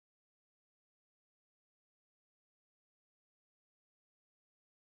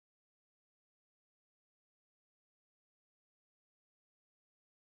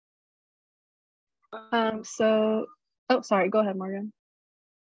Oh, sorry, go ahead, Morgan.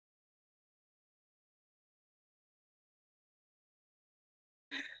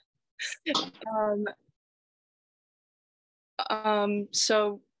 Um,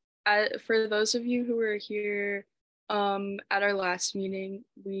 so for those of you who were here at our last meeting,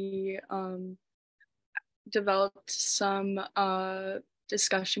 we developed some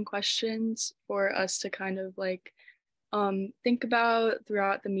discussion questions for us to kind of like think about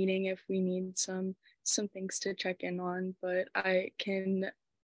throughout the meeting if we need some things to check in on. But I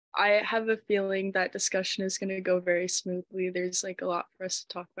have a feeling that discussion is going to go very smoothly. There's like a lot for us to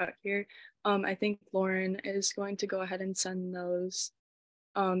talk about here. I think Lauren is going to go ahead and send those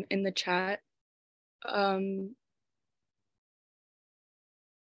in the chat.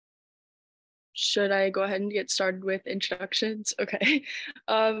 Should I go ahead and get started with introductions? Okay.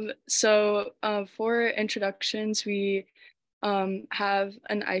 For introductions, we have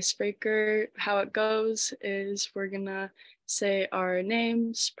an icebreaker. How it goes is we're gonna say our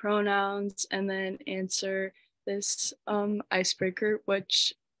names, pronouns, and then answer this icebreaker,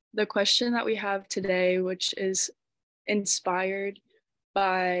 which the question that we have today, which is inspired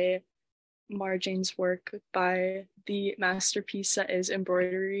by Marjane's work, by the masterpiece that is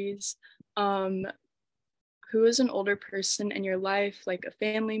Embroideries. Um, who is an older person in your life, like a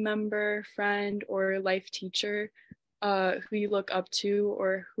family member, friend, or life teacher, who you look up to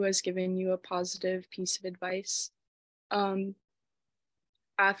or who has given you a positive piece of advice?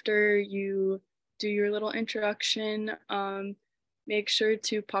 After you do your little introduction, make sure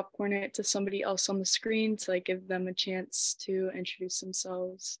to popcorn it to somebody else on the screen to like give them a chance to introduce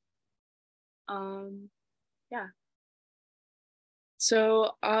themselves. Yeah.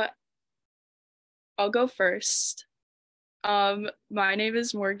 So I'll go first. My name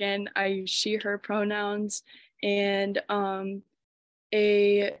is Morgan. I use she, her pronouns, and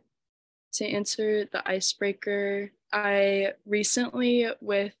to answer the icebreaker, I recently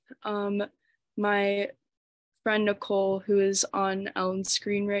with my friend Nicole, who is on Ellen's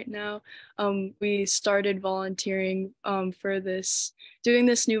screen right now, we started volunteering for doing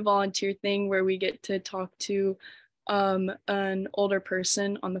this new volunteer thing where we get to talk to an older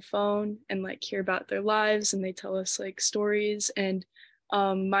person on the phone and like hear about their lives, and they tell us like stories. And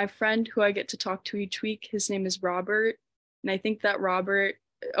my friend who I get to talk to each week, his name is Robert, and I think that Robert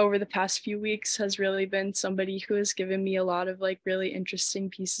over the past few weeks has really been somebody who has given me a lot of like really interesting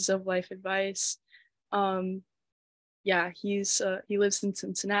pieces of life advice. Yeah, he lives in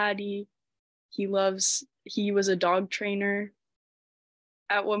Cincinnati. He was a dog trainer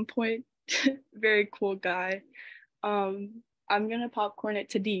at one point. Very cool guy. I'm gonna popcorn it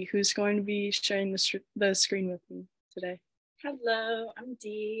to D, who's going to be sharing the screen with me today. Hello, I'm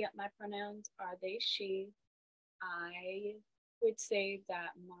Dee. My pronouns are they, she. I would say that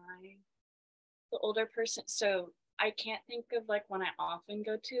the older person, so I can't think of like one I often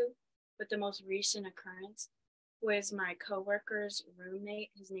go to, but the most recent occurrence was my coworker's roommate.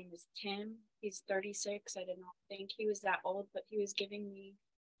 His name is Tim. He's 36. I did not think he was that old, but he was giving me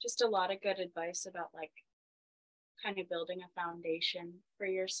just a lot of good advice about like kind of building a foundation for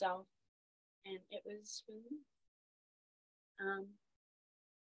yourself. And it was really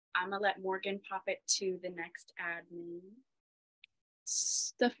I'm gonna let Morgan pop it to the next admin.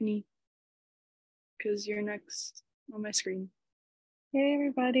 Stephanie, because you're next on my screen. Hey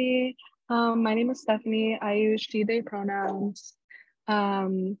everybody, my name is Stephanie. I use she, they pronouns.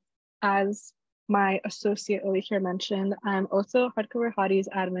 As my associate over here mentioned, I'm also Hardcover Hotties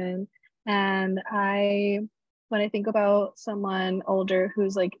admin, and when I think about someone older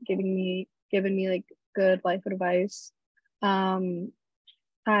who's like giving me like good life advice,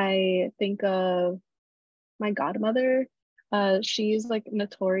 I think of my godmother. She's like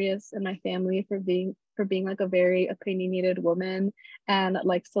notorious in my family for being like a very opinionated woman and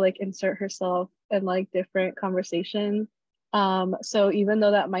likes to like insert herself in like different conversations. So even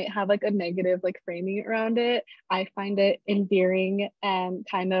though that might have like a negative like framing around it, I find it endearing and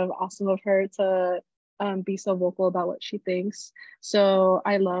kind of awesome of her to be so vocal about what she thinks. So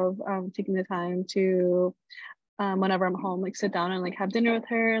I love taking the time to whenever I'm home, like sit down and like have dinner with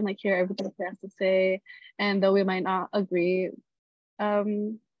her and like hear everything she has to say. And though we might not agree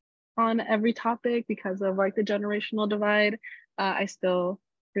on every topic because of like the generational divide, I still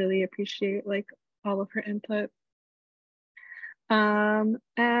really appreciate like all of her input.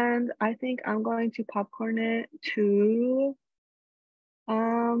 And I think I'm going to popcorn it to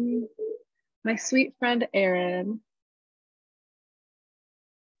my sweet friend Erin.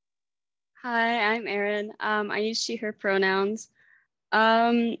 Hi, I'm Erin. I use she, her pronouns.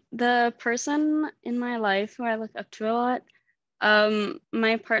 The person in my life who I look up to a lot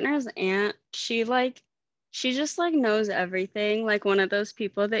My partner's aunt, she just like knows everything, like one of those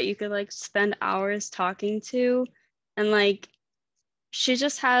people that you could like spend hours talking to, and like she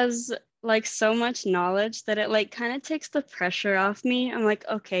just has like so much knowledge that it like kind of takes the pressure off me. I'm like,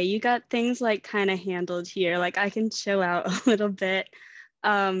 okay, you got things like kind of handled here. Like I can chill out a little bit.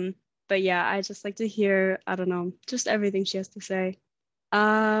 Um, but yeah, I just like to hear, I don't know, just everything she has to say.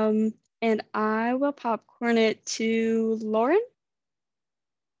 And I will popcorn it to Lauren.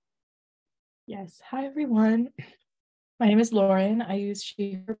 Yes. Hi, everyone. My name is Lauren. I use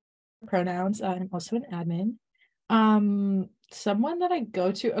she, her pronouns. I'm also an admin. Someone that I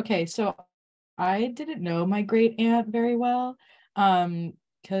go to. Okay, so I didn't know my great aunt very well,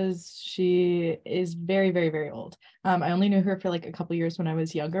 because she is very, very, very old. I only knew her for like a couple years when I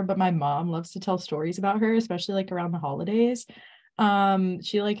was younger, but my mom loves to tell stories about her, especially like around the holidays.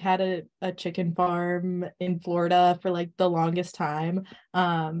 She like had a chicken farm in Florida for like the longest time.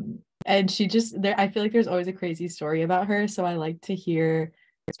 And she just there, I feel like there's always a crazy story about her. So I like to hear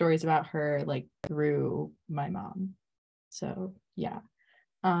stories about her like through my mom. So yeah.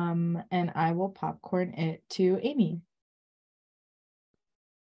 And I will popcorn it to Amy.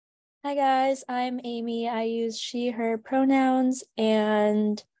 Hi guys, I'm Amy. I use she, her pronouns,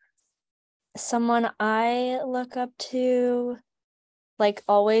 and someone I look up to like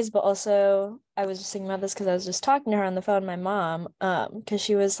always, but also I was just thinking about this because I was just talking to her on the phone, my mom, because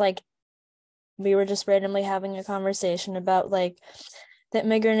she was like, we were just randomly having a conversation about like the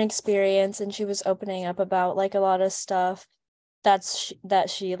immigrant experience, and she was opening up about like a lot of stuff that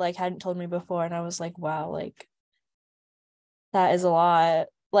she like hadn't told me before, and I was like, wow, like that is a lot,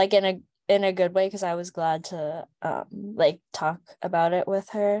 like in a good way, because I was glad to like talk about it with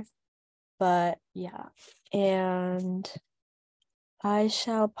her. But yeah, and I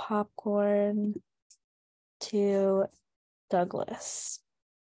shall popcorn to Douglas.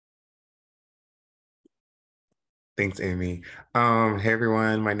 Thanks, Amy. Hey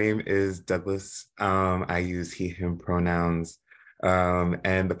everyone, my name is Douglas. I use he, him pronouns.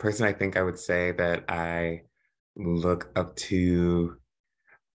 And the person I think I would say that I look up to,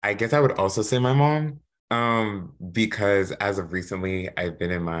 I guess I would also say my mom. Because as of recently, I've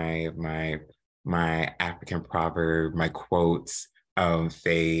been in my African proverb, my quotes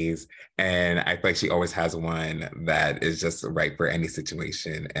phase, and I feel like she always has one that is just right for any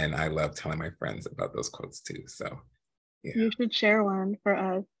situation. And I love telling my friends about those quotes too. So yeah. You should share one for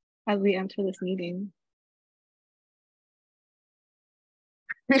us as we enter this meeting.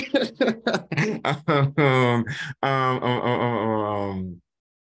 um, um, um, um,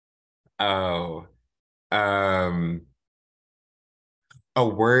 oh, um, a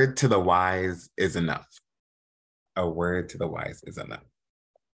word to the wise is enough. A word to the wise is enough.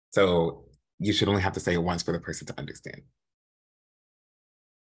 So you should only have to say it once for the person to understand.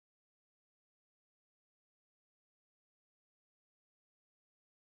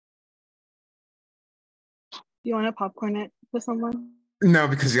 You want to popcorn it to someone? No,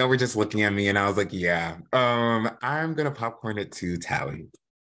 because y'all were just looking at me and I was like, yeah. I'm gonna popcorn it to Tally.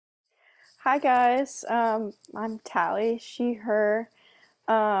 Hi guys, I'm Tally, she, her,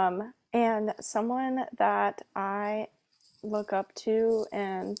 and someone that I look up to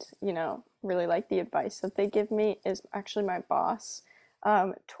and, you know, really like the advice that they give me is actually my boss,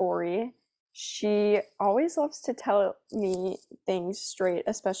 Tori. She always loves to tell me things straight,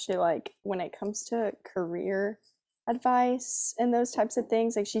 especially like when it comes to career advice and those types of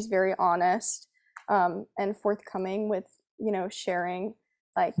things. Like she's very honest, and forthcoming with, you know, sharing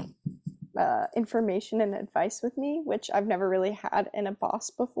like information and advice with me, which I've never really had in a boss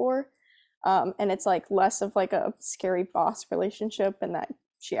before. And it's like less of like a scary boss relationship, and that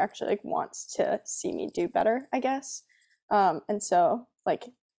she actually like wants to see me do better, I guess. And so like,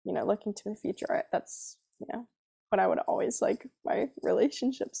 you know, looking to the future, that's, you know, what I would always like my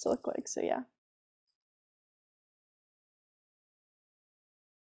relationships to look like. So yeah.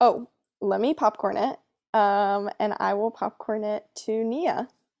 Oh, let me popcorn it. And I will popcorn it to Nia.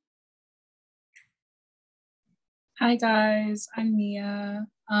 Hi guys, I'm Mia.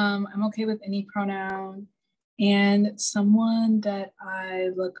 I'm okay with any pronoun, and someone that I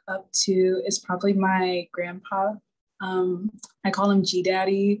look up to is probably my grandpa. I call him G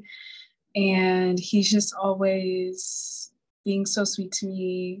Daddy, and he's just always being so sweet to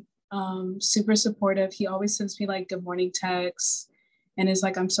me, super supportive. He always sends me like good morning texts and is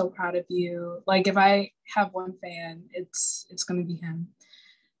like, I'm so proud of you. Like if I have one fan, it's gonna be him.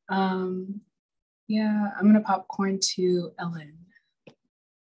 Yeah, I'm gonna popcorn to Ellen.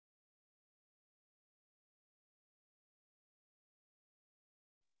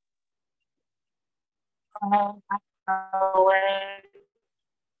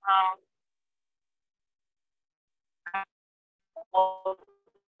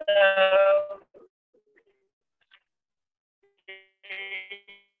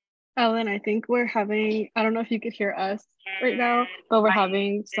 Ellen, I think we're having, I don't know if you could hear us right now, but we're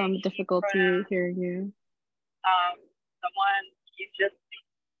having some difficulty hearing you.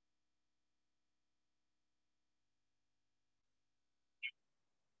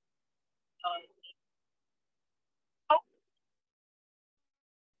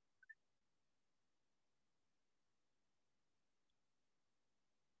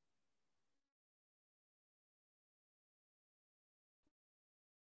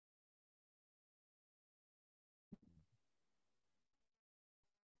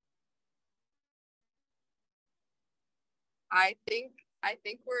 I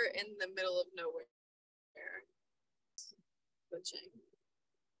think we're in the middle of nowhere. Switching.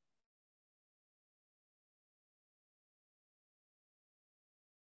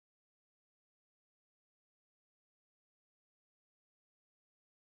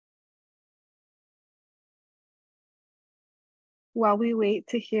 While we wait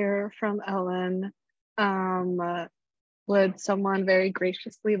to hear from Ellen, would someone very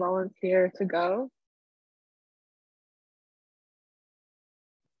graciously volunteer to go?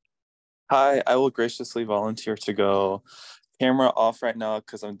 Hi, I will graciously volunteer to go. Camera off right now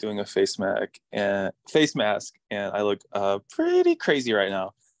because I'm doing a face mask and I look pretty crazy right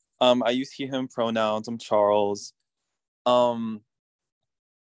now. I use he him pronouns. I'm Charles.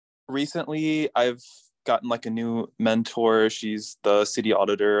 Recently I've gotten like a new mentor. She's the city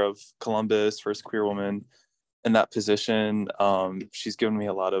auditor of Columbus, first queer woman in that position. She's given me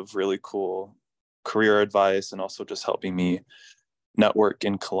a lot of really cool career advice and also just helping me network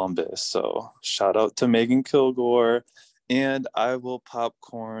in Columbus. So shout out to Megan Kilgore, and I will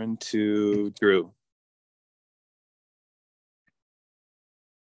popcorn to Drew.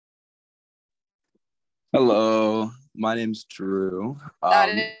 Hello, my name's Drew.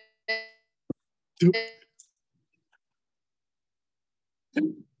 My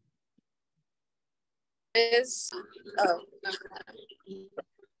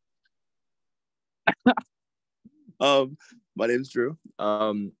name's Drew.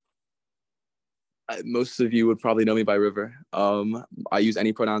 Most of you would probably know me by River. I use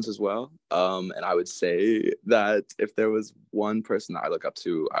any pronouns as well. And I would say that if there was one person that I look up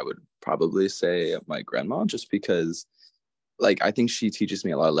to, I would probably say my grandma, just because like I think she teaches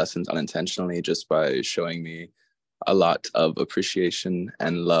me a lot of lessons unintentionally just by showing me a lot of appreciation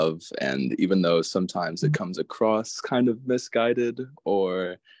and love. And even though sometimes it comes across kind of misguided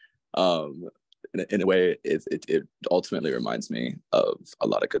or in a way, it ultimately reminds me of a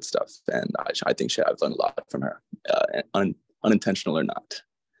lot of good stuff. And I think I've learned a lot from her, unintentional or not.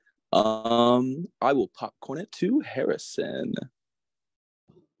 I will popcorn it to Harrison.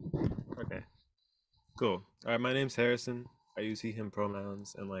 Okay, cool. All right, my name's Harrison. I use he, him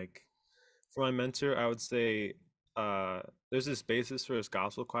pronouns. And like for my mentor, I would say there's this bassist for this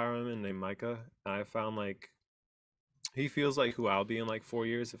gospel choir woman named Micah. And I found like he feels like who I'll be in like 4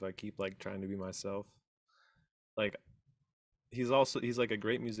 years if I keep like trying to be myself. Like he's like a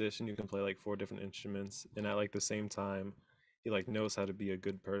great musician who can play like 4 different instruments, and at like the same time he like knows how to be a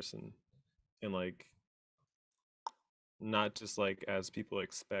good person and like not just like as people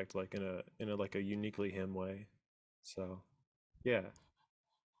expect, like in a like a uniquely him way. So yeah.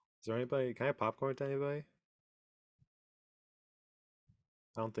 Is there anybody, can I popcorn to anybody?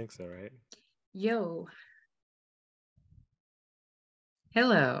 I don't think so, right? Yo.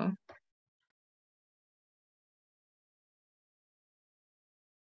 Hello.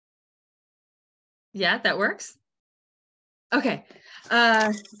 Yeah, that works. Okay.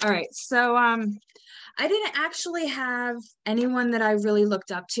 All right. So I didn't actually have anyone that I really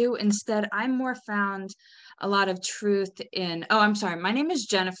looked up to. Instead, I more found a lot of truth in, oh, I'm sorry. My name is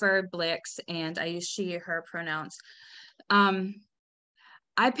Jennifer Blix and I use she, her pronouns. I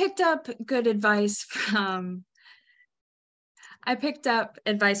picked up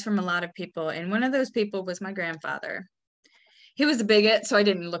advice from a lot of people, and one of those people was my grandfather. He was a bigot, so I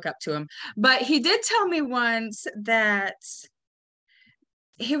didn't look up to him. But he did tell me once that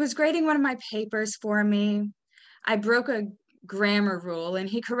he was grading one of my papers for me. I broke a grammar rule and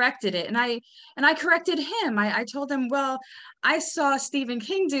he corrected it, and I corrected him. I told him, well, I saw Stephen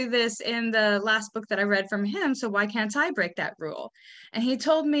King do this in the last book that I read from him, so why can't I break that rule? And he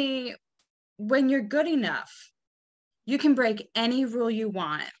told me, when you're good enough, you can break any rule you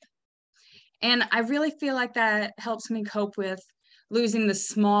want. And I really feel like that helps me cope with losing the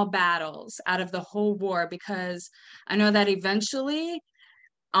small battles out of the whole war, because I know that eventually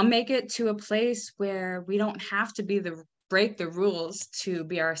I'll make it to a place where we don't have to break the rules to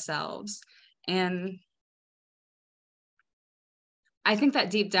be ourselves. And I think that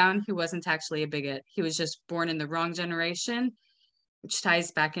deep down, he wasn't actually a bigot. He was just born in the wrong generation, which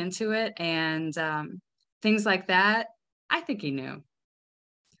ties back into it. And things like that, I think he knew.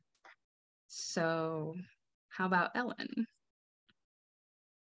 So, how about Ellen?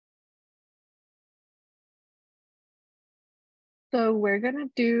 So we're gonna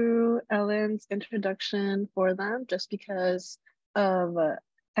do Ellen's introduction for them just because of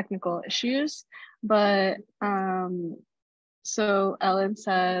technical issues. But so Ellen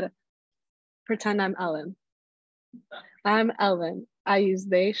said, pretend I'm Ellen. I'm Ellen. I use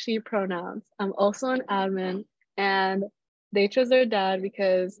they, she pronouns. I'm also an admin, and they chose their dad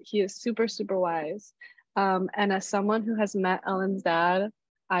because he is super, super wise. And as someone who has met Ellen's dad,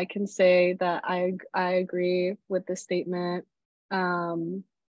 I can say that I agree with the statement.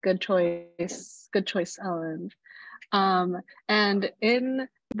 Good choice, Ellen. And in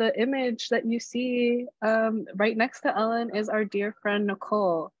the image that you see right next to Ellen is our dear friend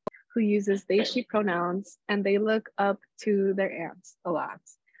Nicole, who uses they, she pronouns, and they look up to their aunts a lot,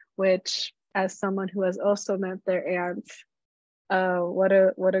 which, as someone who has also met their aunts, what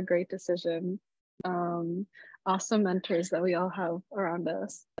a great decision. Awesome mentors that we all have around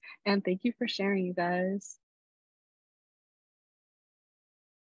us. And thank you for sharing, you guys.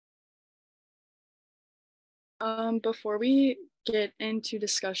 Before we get into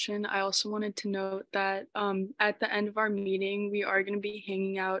discussion, I also wanted to note that at the end of our meeting, we are going to be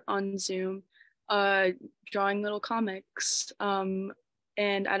hanging out on Zoom, drawing little comics. And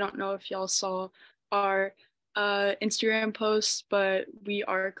I don't know if y'all saw our Instagram posts, but we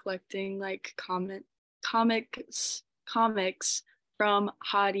are collecting like comics from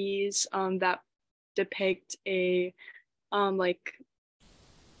Hotties that depict a like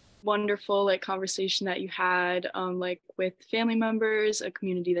wonderful like conversation that you had like with family members, a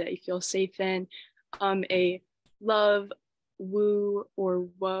community that you feel safe in, a love, woo or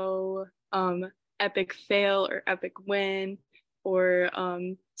woe, epic fail or epic win, or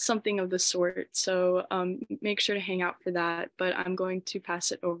something of the sort. So make sure to hang out for that. But I'm going to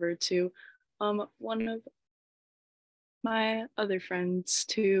pass it over to one of my other friends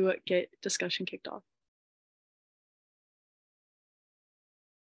to get discussion kicked off.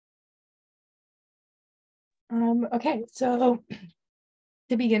 Okay, so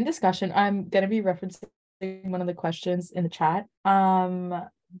to begin discussion, I'm going to be referencing one of the questions in the chat.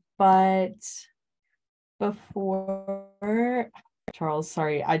 But before Charles,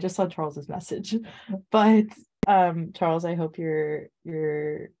 sorry, I just saw Charles's message. But Charles, I hope you're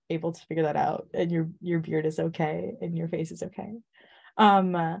able to figure that out, and your beard is okay and your face is okay.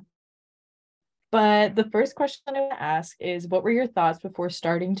 But the first question I want to ask is, what were your thoughts before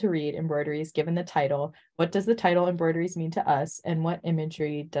starting to read Embroideries, given the title? What does the title Embroideries mean to us, and what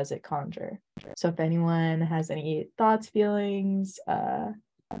imagery does it conjure? So if anyone has any thoughts, feelings,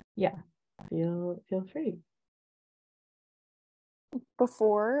 yeah, feel free.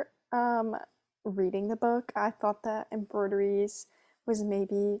 Before reading the book, I thought that Embroideries was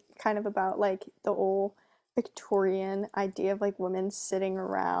maybe kind of about like the old Victorian idea of like women sitting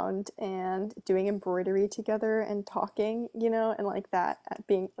around and doing embroidery together and talking, you know, and like that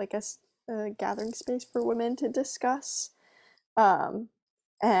being like a gathering space for women to discuss.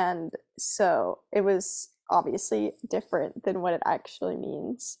 And so it was obviously different than what it actually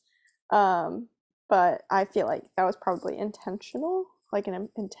means. But I feel like that was probably intentional, like an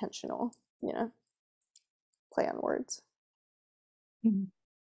intentional, you know, play on words.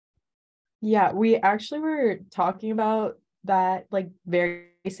 Yeah, we actually were talking about that like very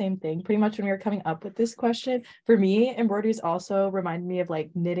same thing pretty much when we were coming up with this question. For me, embroideries also remind me of like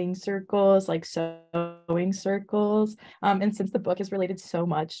knitting circles, like sewing circles. And since the book is related so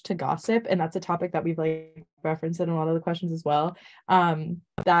much to gossip, and that's a topic that we've like referenced in a lot of the questions as well,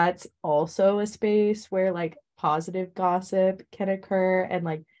 that's also a space where like positive gossip can occur, and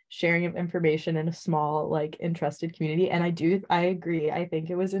like sharing of information in a small like entrusted community. And I agree, I think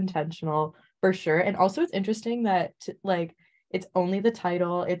it was intentional for sure. And also it's interesting that like it's only the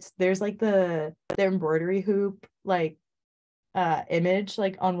title, there's like the embroidery hoop like image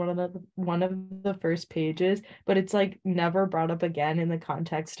like on one of the first pages, but it's like never brought up again in the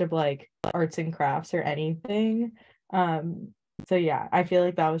context of like arts and crafts or anything. So yeah, I feel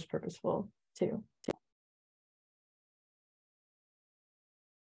like that was purposeful too.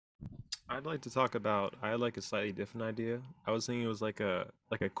 I'd like to talk about, I had like a slightly different idea. I was thinking it was like a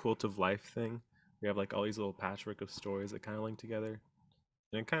quilt of life thing. We have like all these little patchwork of stories that kind of link together.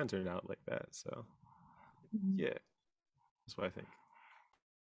 And it kind of turned out like that. So yeah, that's what I think.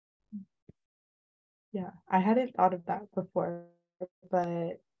 Yeah, I hadn't thought of that before,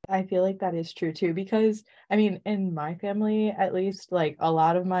 but I feel like that is true too, because I mean, in my family, at least, like a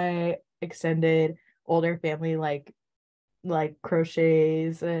lot of my extended older family like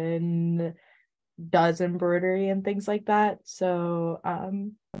crochets and does embroidery and things like that. So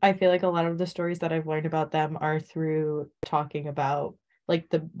I feel like a lot of the stories that I've learned about them are through talking about like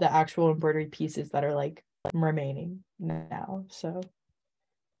the actual embroidery pieces that are like remaining now. So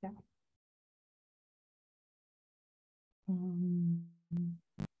yeah. Um,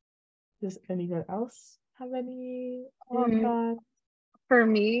 does anyone else have any thoughts? For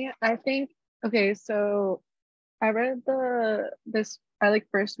me, I think, okay, so I read I like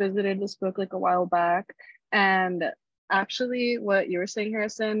first visited this book like a while back, and actually what you were saying,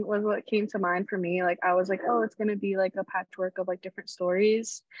 Harrison, was what came to mind for me. Like I was like, oh, it's gonna be like a patchwork of like different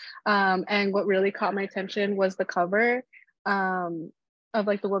stories. And what really caught my attention was the cover of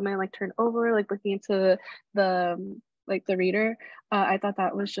like the woman like turned over, like looking into the reader. I thought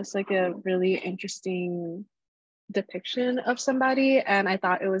that was just like a really interesting depiction of somebody, and I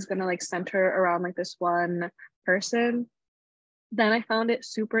thought it was gonna like center around like this one person. Then I found it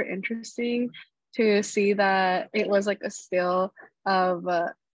super interesting to see that it was like a still of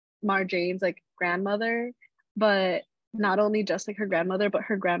Marjane's like grandmother, but not only just like her grandmother, but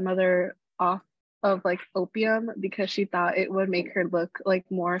her grandmother off of like opium, because she thought it would make her look like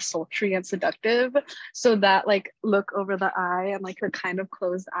more sultry and seductive. So that like look over the eye and like her kind of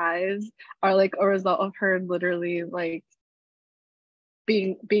closed eyes are like a result of her literally like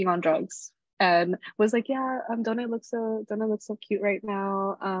being on drugs, and was like, yeah, don't I look so cute right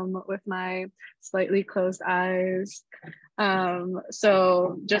now with my slightly closed eyes.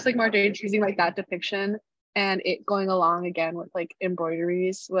 So just like Marjane choosing like that depiction and it going along again with like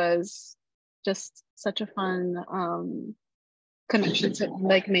embroideries was just such a fun connection to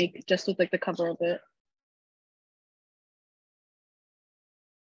like make just with like the cover of it.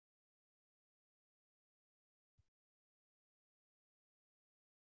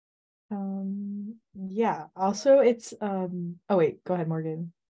 Yeah, also it's oh wait, go ahead,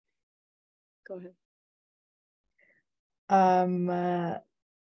 Morgan. Go ahead.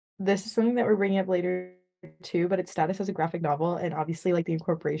 This is something that we're bringing up later too, but its status as a graphic novel, and obviously like the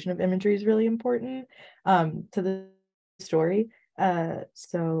incorporation of imagery is really important to the story.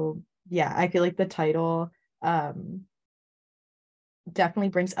 So yeah, I feel like the title definitely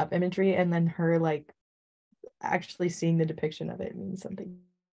brings up imagery, and then her like actually seeing the depiction of it means something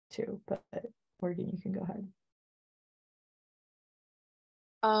too. But Morgan, you can go ahead.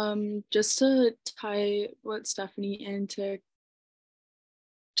 Just to tie what Stephanie into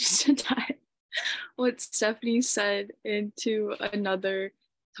just to tie what Stephanie said into another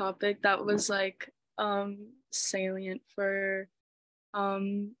topic that was like salient for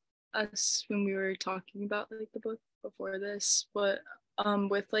us when we were talking about like the book before this, but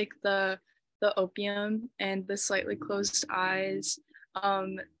with like the opium and the slightly closed eyes,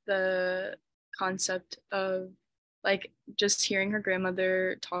 the concept of like just hearing her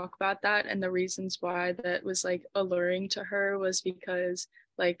grandmother talk about that, and the reasons why that was like alluring to her was because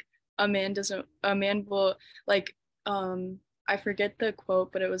like a man will like I forget the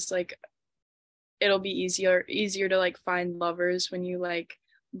quote, but it was like it'll be easier to like find lovers when you like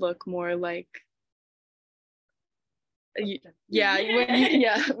look more like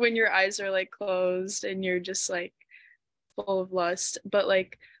when your eyes are like closed and you're just like full of lust. But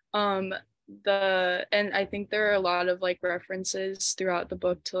like and I think there are a lot of like references throughout the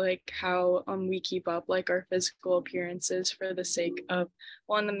book to like how we keep up like our physical appearances for the sake of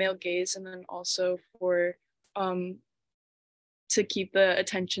one, the male gaze, and then also for to keep the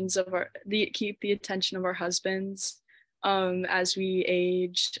attention of our husbands as we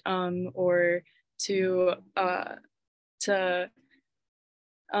age, or to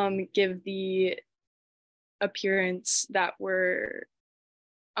give the appearance that we're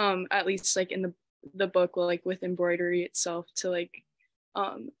at least like in the book, like with embroidery itself, to like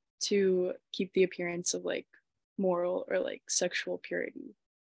to keep the appearance of like moral or like sexual purity.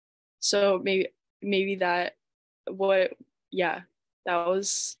 So maybe that was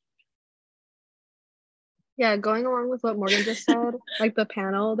going along with what Morgan just said. Like the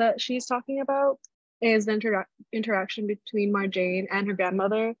panel that she's talking about is the interaction between Marjane and her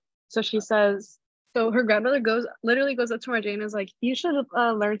grandmother. So she says, so her grandmother literally goes up to Marjane and is like, you should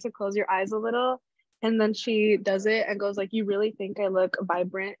learn to close your eyes a little. And then she does it and goes like, you really think I look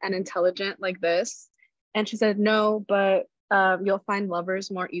vibrant and intelligent like this? And she said, no, but you'll find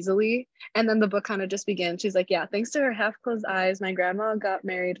lovers more easily. And then the book kind of just begins. She's like, yeah, thanks to her half closed eyes, my grandma got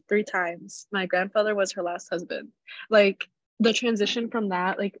married 3 times. My grandfather was her last husband. Like the transition from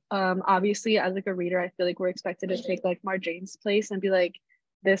that, like obviously as like a reader, I feel like we're expected to take like Marjane's place and be like,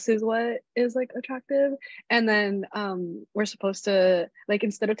 this is what is like attractive. And then we're supposed to like,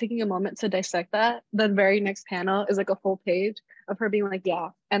 instead of taking a moment to dissect that, the very next panel is like a full page of her being like, yeah.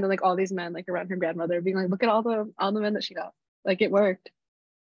 And then like all these men like around her grandmother being like, look at all the men that she got. Like it worked.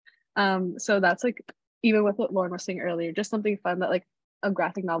 So that's like, even with what Lauren was saying earlier, just something fun that like a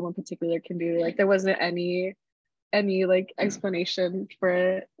graphic novel in particular can do. Like there wasn't any like explanation for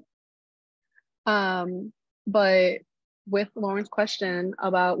it. But with Lauren's question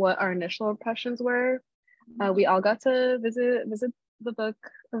about what our initial impressions were, we all got to visit the book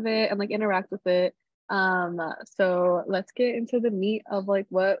of it and like interact with it. So let's get into the meat of like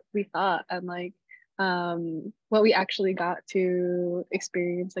what we thought and like what we actually got to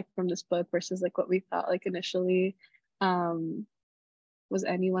experience like from this book versus like what we thought like initially. Was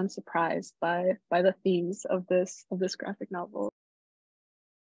anyone surprised by the themes of this graphic novel?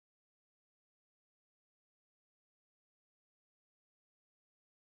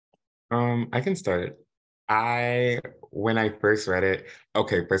 I can start. When I first read it,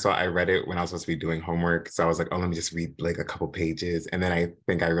 okay, first of all, I read it when I was supposed to be doing homework. So I was like, oh, let me just read like a couple pages. And then I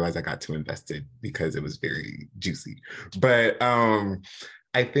think I realized I got too invested because it was very juicy. But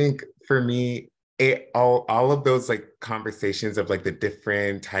I think for me, all of those like conversations of like the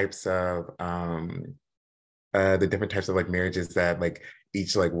different types of like marriages that like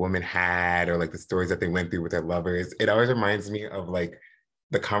each like woman had, or like the stories that they went through with their lovers, it always reminds me of like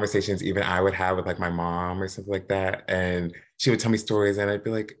the conversations even I would have with like my mom or something like that. And she would tell me stories and I'd be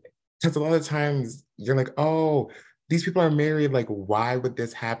like, because a lot of times you're like, oh, these people are married, like why would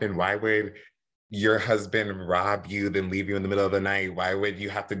this happen? Why would your husband rob you, then leave you in the middle of the night? Why would you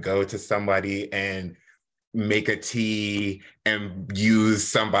have to go to somebody and make a tea and use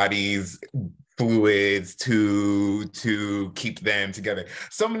somebody's fluids to keep them together?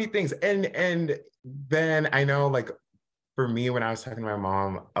 So many things. And then I know like for me, when I was talking to my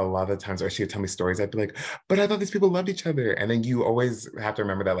mom, a lot of the times, or she would tell me stories, I'd be like, but I thought these people loved each other. And then you always have to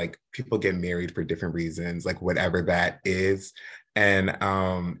remember that like people get married for different reasons, like whatever that is. And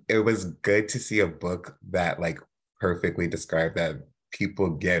it was good to see a book that like perfectly described that people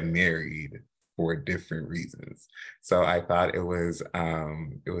get married for different reasons. So I thought it was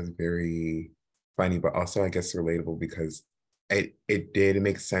very funny, but also I guess relatable because it did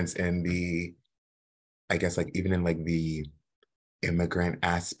make sense in the, I guess like even in like the immigrant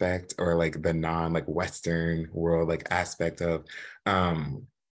aspect or like the non like Western world like aspect of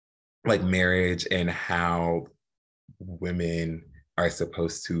like marriage and how women are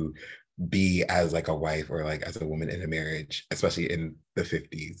supposed to be as like a wife or like as a woman in a marriage, especially in the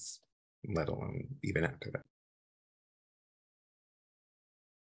 50s, let alone even after that.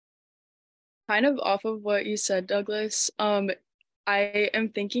 Kind of off of what you said, Douglas, I am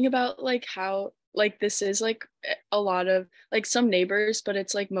thinking about like how like this is like a lot of like some neighbors, but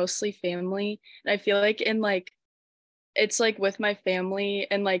it's like mostly family. And I feel like in like it's like with my family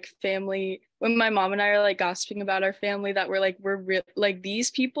and like family when my mom and I are like gossiping about our family that like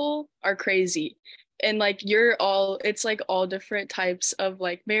these people are crazy. And like it's like all different types of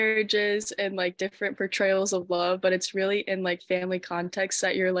like marriages and like different portrayals of love, but it's really in like family context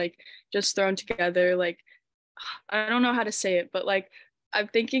that you're like just thrown together. Like I don't know how to say it, but like I'm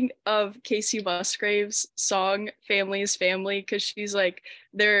thinking of Casey Musgrave's song "Family is Family" because she's like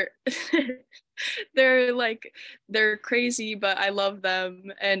they're they're crazy, but I love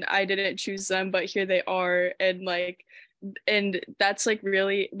them and I didn't choose them, but here they are. And that's like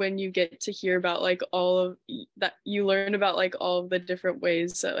really when you get to hear about like all of that, you learn about like all of the different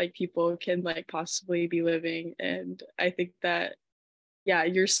ways that like people can like possibly be living. And I think that, yeah,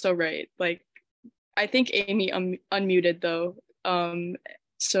 you're so right. Like I think Amy unmuted though.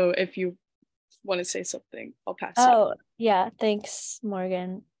 So if you want to say something, I'll pass it. Oh, yeah. Thanks,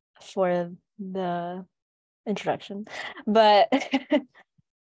 Morgan, for the introduction. But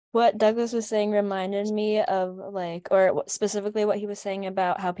what Douglas was saying reminded me of like, or specifically what he was saying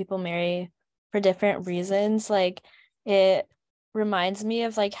about how people marry for different reasons. Like it reminds me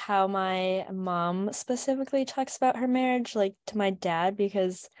of like how my mom specifically talks about her marriage, like to my dad,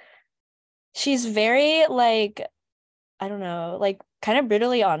 because she's very like, I don't know, like kind of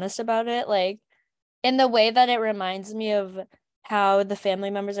brutally honest about it. Like in the way that it reminds me of how the family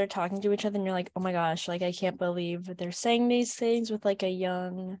members are talking to each other and you're like, oh my gosh, like I can't believe they're saying these things with like a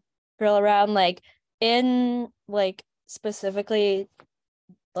young girl around. Like in like specifically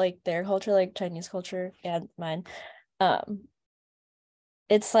like their culture, like Chinese culture and mine,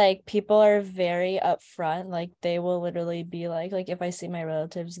 it's like people are very upfront. Like they will literally be like if I see my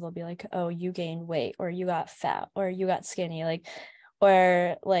relatives, they'll be like, oh, you gained weight, or you got fat, or you got skinny, like,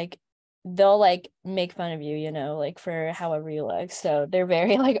 or like they'll like make fun of you, you know, like for however you look. So they're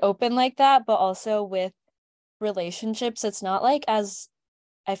very like open like that. But also with relationships, it's not like as,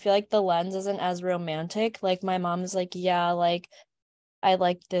 I feel like the lens isn't as romantic. Like my mom's like, yeah, like I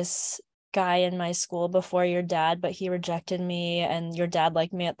liked this guy in my school before your dad, but he rejected me, and your dad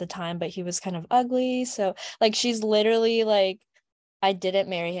liked me at the time, but he was kind of ugly. So like she's literally like, I didn't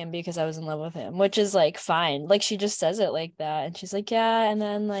marry him because I was in love with him, which is like fine. Like she just says it like that. And she's like, yeah, and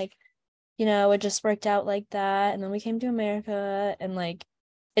then like, you know, it just worked out like that. And then we came to America, and like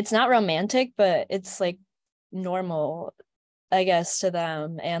it's not romantic, but it's like normal, I guess, to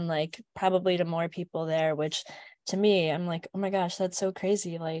them, and like probably to more people there, which to me, I'm like, oh my gosh, that's so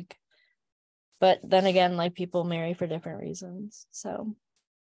crazy. Like, but then again, like people marry for different reasons. So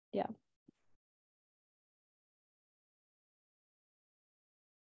yeah.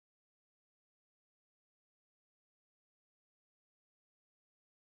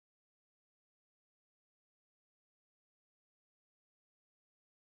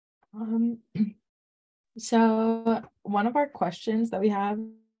 So one of our questions that we have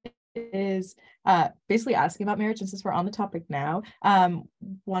is basically asking about marriage, and since we're on the topic now,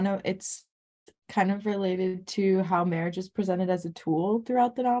 it's kind of related to how marriage is presented as a tool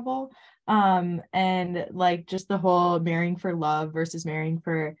throughout the novel, and like just the whole marrying for love versus marrying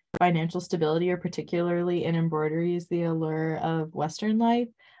for financial stability, or particularly in Embroideries, the allure of Western life.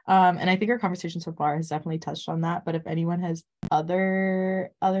 And I think our conversation so far has definitely touched on that, but if anyone has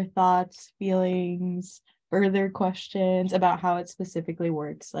other thoughts, feelings, further questions about how it specifically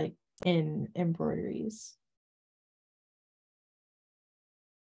works, like in Embroideries.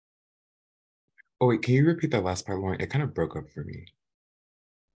 Oh wait, can you repeat that last part, Lauren? It kind of broke up for me.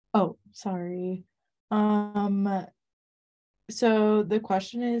 Oh, sorry. So the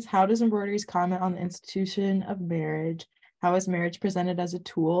question is, how does Embroideries comment on the institution of marriage? How is marriage presented as a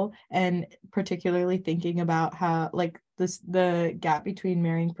tool? And particularly thinking about how like the gap between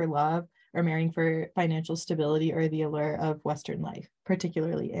marrying for love or marrying for financial stability, or the allure of Western life,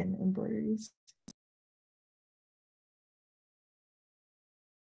 particularly in Embroideries.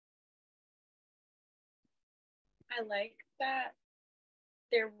 I like that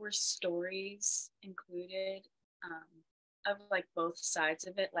there were stories included of like both sides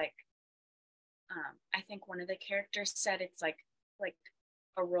of it. Like I think one of the characters said it's like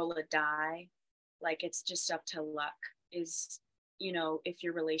a roll of die, like it's just up to luck, is, you know, if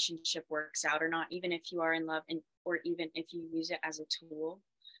your relationship works out or not, even if you are in love, and or even if you use it as a tool.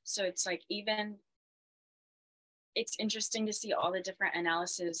 So it's like, even it's interesting to see all the different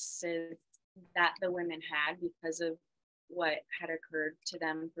analyses that the women had because of what had occurred to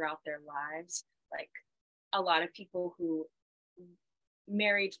them throughout their lives. Like a lot of people who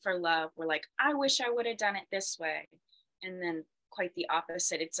married for love were like, I wish I would have done it this way. And then quite the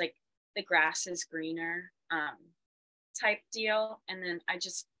opposite. It's like the grass is greener type deal. And then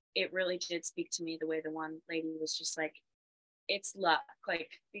it really did speak to me the way the one lady was just like, it's luck, like,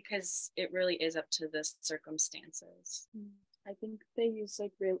 because it really is up to the circumstances. I think they use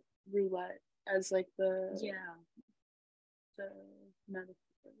like roulette as like the metaphor.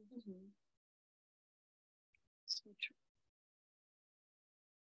 Mm-hmm. So true.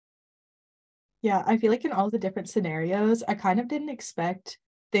 Yeah, I feel like in all the different scenarios, I kind of didn't expect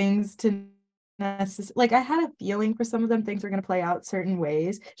things to necessarily, like I had a feeling for some of them things were going to play out certain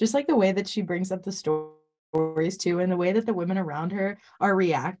ways, just like the way that she brings up the stories too, and the way that the women around her are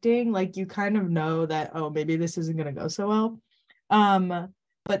reacting, like you kind of know that, oh, maybe this isn't going to go so well.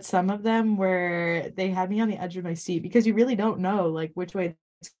 But some of them they had me on the edge of my seat, because you really don't know like which way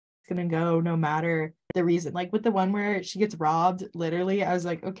it's going to go, no matter the reason. Like with the one where she gets robbed, literally, I was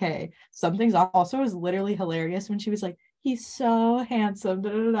like, okay, something's also was literally hilarious when she was like, he's so handsome, da,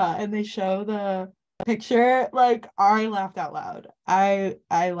 da, da, and they show the picture. Like I laughed out loud. I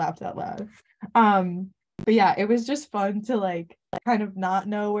laughed out loud. But yeah, it was just fun to like kind of not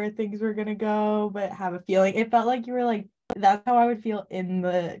know where things were gonna go, but have a feeling. It felt like you were like, that's how I would feel in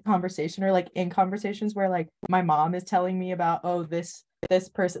the conversation, or like in conversations where like my mom is telling me about, oh, this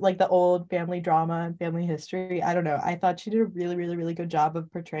person, like the old family drama and family history. I don't know. I thought she did a really, really, really good job of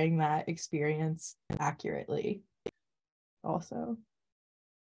portraying that experience accurately also.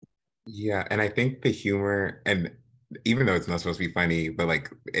 Yeah, and I think the humor, and even though it's not supposed to be funny, but like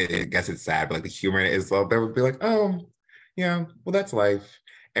I guess it's sad, but like the humor in it is love, that would be like, oh, yeah, well that's life.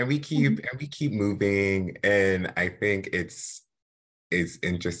 And we keep moving. And I think it's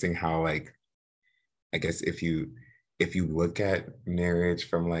interesting how like, I guess if you if you look at marriage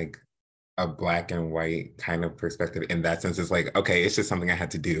from like a black and white kind of perspective, in that sense, it's like, okay, it's just something I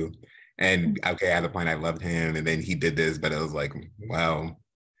had to do. And okay, at the point I loved him and then he did this, but it was like, well,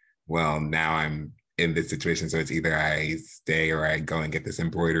 now I'm in this situation. So it's either I stay or I go and get this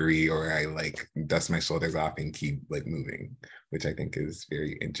embroidery or I like dust my shoulders off and keep like moving, which I think is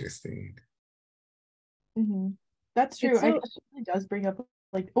very interesting. Mm-hmm. That's true. I guess it really does bring up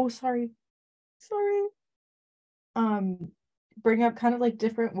like, oh, sorry. Bring up kind of like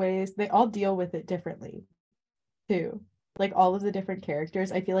different ways. They all deal with it differently too. Like all of the different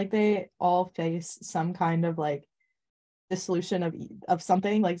characters, I feel like they all face some kind of like dissolution of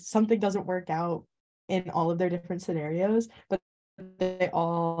something, like something doesn't work out in all of their different scenarios, but they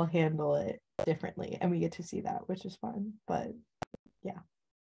all handle it differently and we get to see that, which is fun. But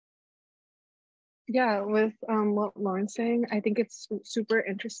yeah, with what Lauren's saying, I think it's super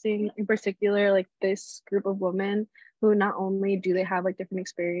interesting, in particular like this group of women who not only do they have like different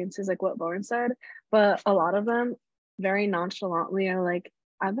experiences like what Lauren said, but a lot of them very nonchalantly are like,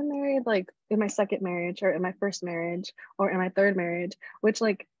 I've been married like in my second marriage or in my first marriage or in my third marriage, which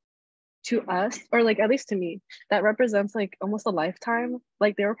like to us, or like at least to me, that represents like almost a lifetime.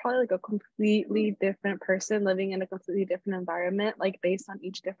 Like they were probably like a completely different person living in a completely different environment, like based on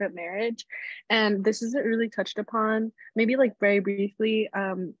each different marriage. And this isn't really touched upon, maybe like very briefly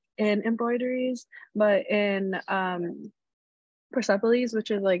in Embroideries, but in Persepolis,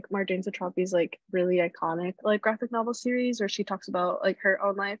 which is like Marjane Satrapi's like really iconic like graphic novel series where she talks about like her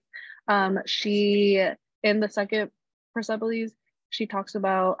own life. She, in the second Persepolis, she talks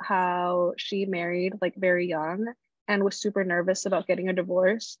about how she married like very young and was super nervous about getting a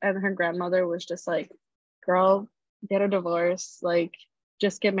divorce, and her grandmother was just like, girl, get a divorce, like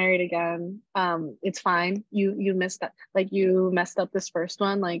just get married again. It's fine, you missed that, like you messed up this first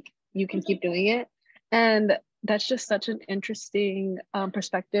one, like you can keep doing it. And that's just such an interesting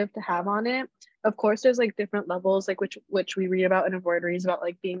perspective to have on it. Of course, there's like different levels, like which we read about in Embroideries, about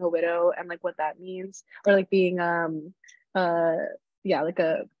like being a widow and like what that means, or like being like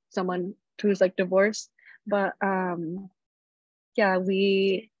a someone who's like divorced. But yeah,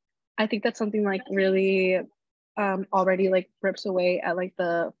 I think that's something like really already like rips away at like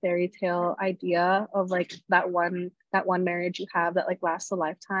the fairy tale idea of like that one marriage you have that like lasts a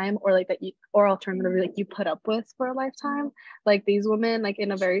lifetime, or like that you, or alternatively like you put up with for a lifetime. Like these women, like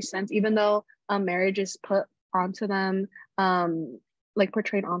in a very sense, even though marriage is put onto them, like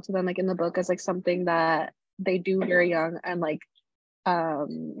portrayed onto them like in the book as like something that they do very young and like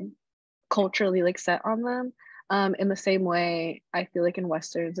culturally like set on them, in the same way I feel like in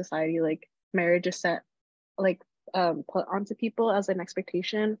Western society like marriage is set like put onto people as an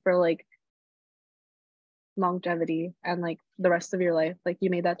expectation for like longevity and like the rest of your life, like you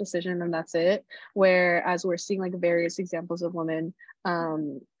made that decision and that's it. Whereas we're seeing like various examples of women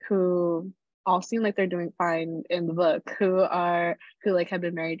who all seem like they're doing fine in the book, who like have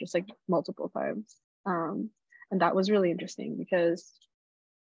been married just like multiple times, and that was really interesting because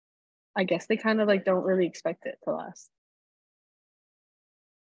I guess they kind of like don't really expect it to last.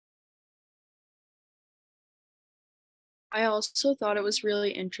 I also thought it was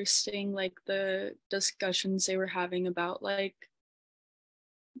really interesting, like the discussions they were having about like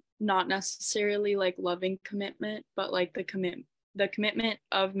not necessarily like loving commitment, but like the commitment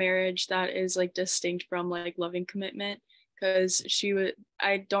of marriage that is like distinct from like loving commitment. Because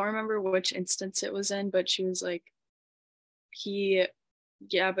I don't remember which instance it was in, but she was like,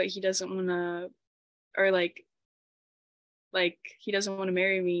 but he doesn't want to, or like he doesn't want to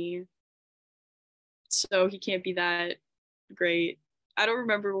marry me, so he can't be that great. I don't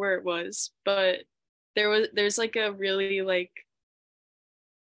remember where it was, but there's like a really like,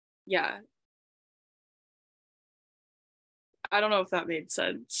 yeah, I don't know if that made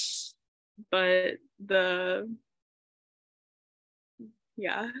sense, but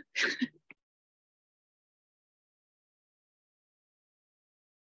yeah.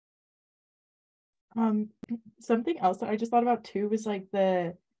 Something else that I just thought about too was like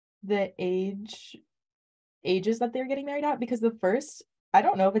the ages that they're getting married at, because the first, I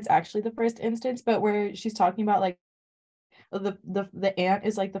don't know if it's actually the first instance, but where she's talking about like the aunt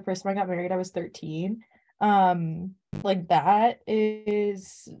is like, the first time I got married I was 13, like that's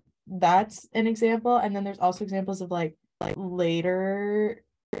an example. And then there's also examples of like later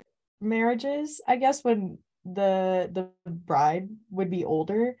marriages, I guess, when the bride would be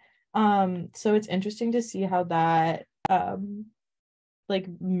older. So it's interesting to see how that like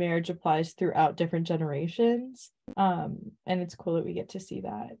marriage applies throughout different generations. And it's cool that we get to see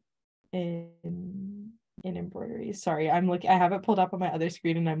that in Embroideries. Sorry, I have it pulled up on my other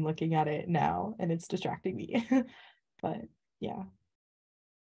screen and I'm looking at it now and it's distracting me. But yeah.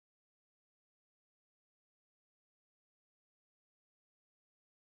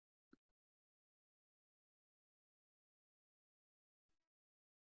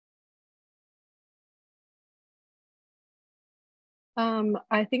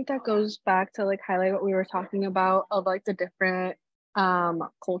 I think that goes back to like highlight what we were talking about of like the different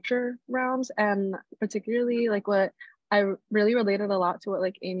culture realms, and particularly like what I really related a lot to what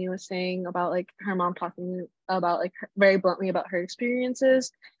like Amy was saying about like her mom talking about like very bluntly about her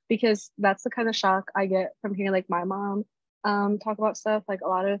experiences, because that's the kind of shock I get from hearing like my mom talk about stuff. Like a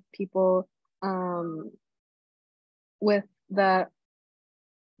lot of people with that,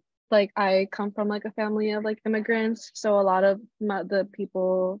 like I come from like a family of like immigrants, so a lot of the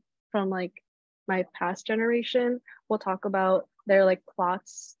people from like my past generation will talk about their like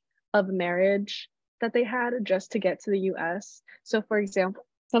plots of marriage that they had just to get to the US. So for example,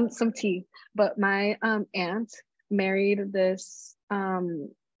 some tea, but my aunt married this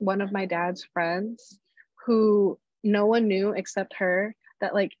one of my dad's friends who no one knew except her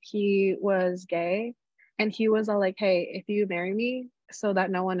that like he was gay, and he was all like, hey, if you marry me so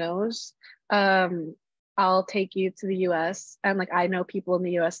that no one knows, I'll take you to the US, and like I know people in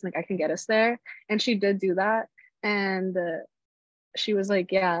the US and like I can get us there. And she did do that, and she was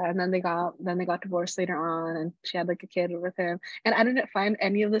like, yeah. And then they got divorced later on, and she had like a kid with him. And I didn't find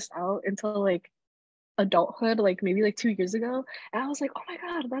any of this out until like adulthood, like maybe like 2 years ago. And I was like, oh my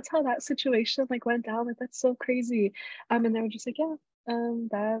god, that's how that situation like went down. Like that's so crazy. And they were just like,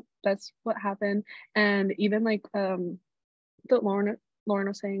 yeah, that's what happened. And even like that Lauren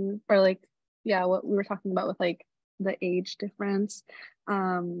was saying, or like, yeah, what we were talking about with like the age difference.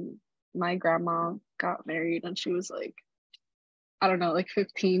 My grandma got married and she was like, I don't know, like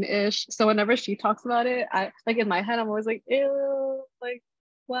 15-ish. So whenever she talks about it, I like in my head, I'm always like, ew, like,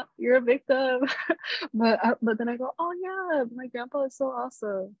 what? You're a victim. But then I go, oh yeah, my grandpa is so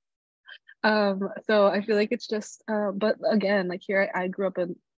awesome. So I feel like it's just but again, like here I grew up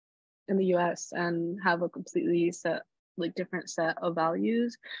in the US and have a completely different set of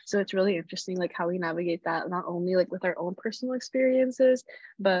values. So it's really interesting like how we navigate that, not only like with our own personal experiences,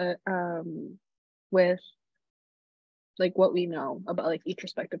 but with like what we know about like each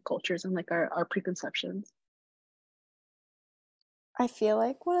respective cultures and like our preconceptions. I feel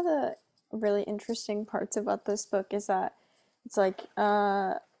like one of the really interesting parts about this book is that it's like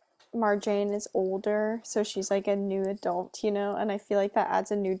Marjane is older, so she's like a new adult, you know, and I feel like that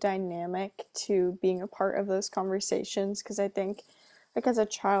adds a new dynamic to being a part of those conversations, because I think like as a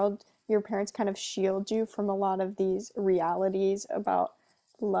child, your parents kind of shield you from a lot of these realities about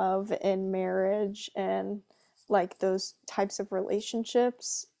love and marriage and like those types of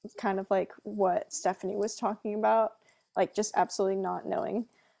relationships, kind of like what Stephanie was talking about, like just absolutely not knowing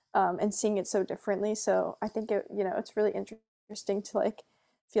and seeing it so differently. So I think it, you know, it's really interesting to like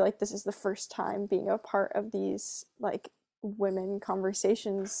feel like this is the first time being a part of these like women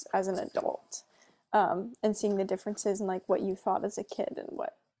conversations as an adult, and seeing the differences in like what you thought as a kid and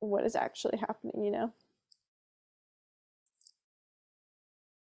what is actually happening, you know.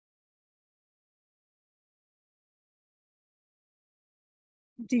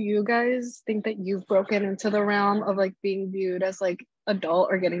 Do you guys think that you've broken into the realm of like being viewed as like adult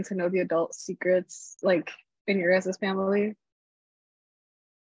or getting to know the adult secrets like in your guys' family?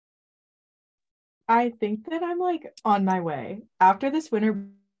 I think that I'm like on my way. After this winter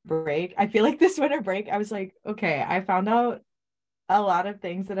break, I feel like this winter break, I was like, okay, I found out a lot of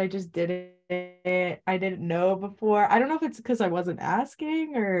things that I didn't know before. I don't know if it's because I wasn't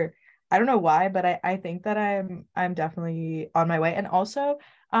asking or I don't know why, but I think that I'm definitely on my way. And also,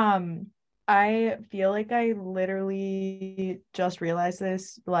 I feel like I literally just realized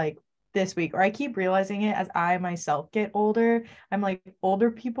this like this week, or I keep realizing it as I myself get older. I'm like, older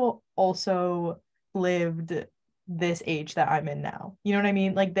people also lived this age that I'm in now. You know what I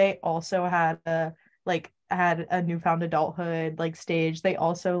mean? Like they also had a newfound adulthood like stage. They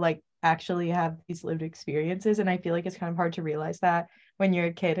also like actually have these lived experiences, and I feel like it's kind of hard to realize that when you're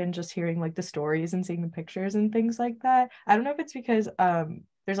a kid and just hearing like the stories and seeing the pictures and things like that. I don't know if it's because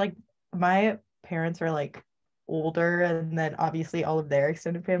there's like my parents are like older, and then obviously all of their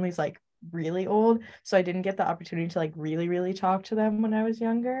extended families like really old, so I didn't get the opportunity to like really talk to them when I was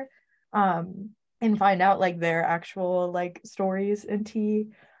younger, and find out like their actual like stories and tea.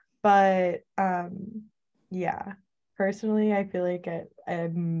 But yeah, personally I feel like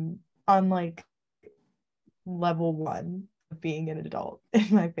I'm on like level 1 of being an adult in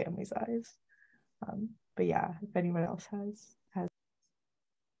my family's eyes. But yeah, if anyone else has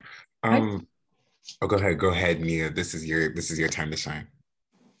Oh, go ahead, Mia. This is your time to shine.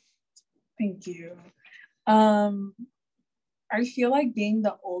 Thank you. Um, I feel like being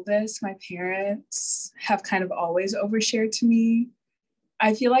the oldest, my parents have kind of always overshared to me.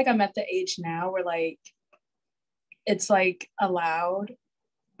 I feel like I'm at the age now where like it's like allowed,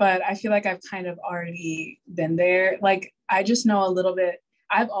 but I feel like I've kind of already been there. Like I just know a little bit.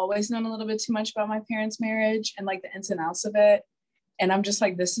 I've always known a little bit too much about my parents' marriage and like the ins and outs of it. And I'm just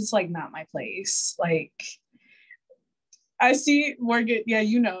like, this is like not my place. Like I see Morgan, yeah,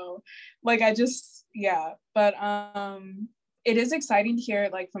 you know, like I just, yeah. But it is exciting to hear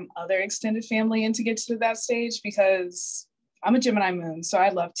like from other extended family and to get to that stage because I'm a Gemini moon, so I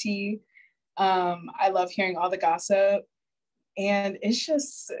love tea. I love hearing all the gossip, and it's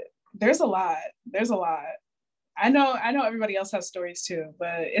just there's a lot. There's a lot. I know everybody else has stories too,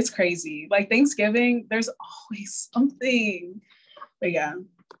 but it's crazy. Like Thanksgiving, there's always something. But yeah.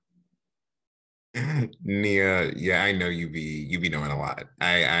 Nia, yeah, I know you be knowing a lot.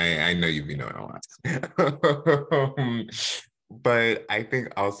 I know you be knowing a lot. But I think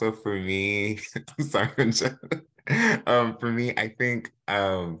also for me, I'm sorry, for me, I think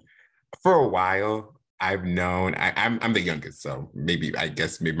for a while I've known I'm the youngest, so maybe I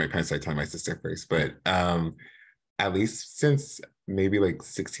guess maybe my parents started telling my sister first, but at least since maybe like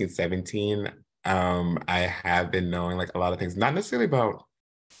 16, 17, I have been knowing like a lot of things, not necessarily about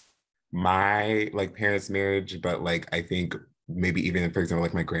my like parents' marriage, but like I think maybe even for example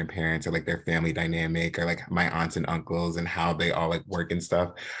like my grandparents or like their family dynamic or like my aunts and uncles and how they all like work and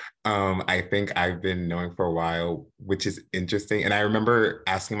stuff. I think I've been knowing for a while, which is interesting. And I remember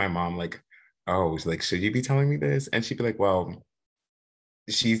asking my mom like, oh, like should you be telling me this? And she'd be like, well,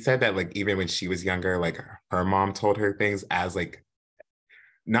 she said that like even when she was younger, like her mom told her things as like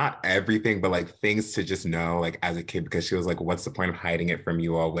not everything, but like things to just know like as a kid, because she was like, what's the point of hiding it from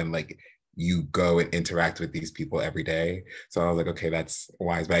you all when like you go and interact with these people every day? So I was like, okay, that's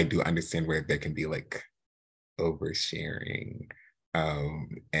wise, but I do understand where there can be like oversharing,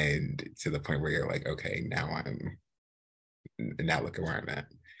 and to the point where you're like, okay, now look at where I'm at.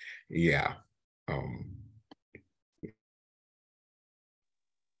 Yeah.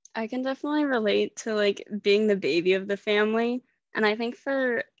 I can definitely relate to like being the baby of the family. And I think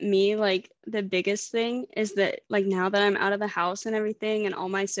for me, like the biggest thing is that like now that I'm out of the house and everything, and all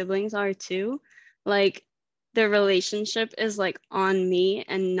my siblings are too, like the relationship is like on me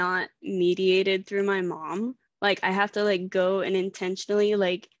and not mediated through my mom. Like I have to like go and intentionally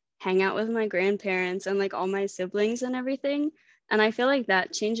like hang out with my grandparents and like all my siblings and everything. And I feel like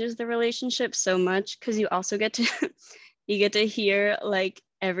that changes the relationship so much because you also get to you get to hear like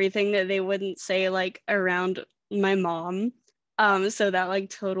everything that they wouldn't say like around my mom. So that like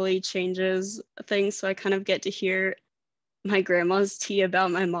totally changes things. So I kind of get to hear my grandma's tea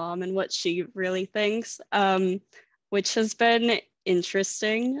about my mom and what she really thinks, which has been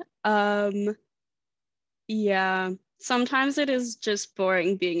interesting. Yeah, sometimes it is just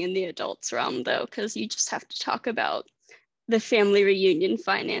boring being in the adults realm though, because you just have to talk about the family reunion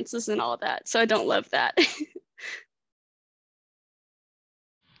finances and all that. So I don't love that.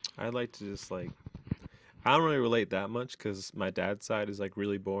 I'd like to just like I don't really relate that much because my dad's side is like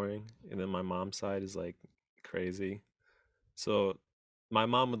really boring, and then my mom's side is like crazy. So my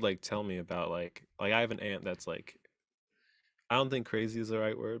mom would like tell me about like I have an aunt that's like I don't think crazy is the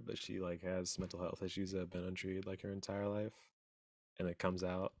right word, but she like has mental health issues that have been untreated like her entire life, and it comes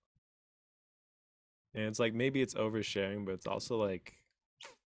out. And it's like maybe it's oversharing, but it's also like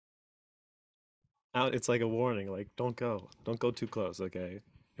out. It's like a warning, like don't go too close, okay?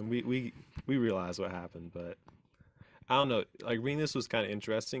 And we realize what happened, but I don't know. Like reading this was kind of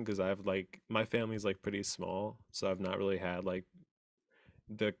interesting because I've like my family's like pretty small, so I've not really had like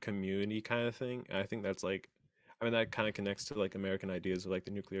the community kind of thing. And I think that's like, I mean, that kind of connects to like American ideas of like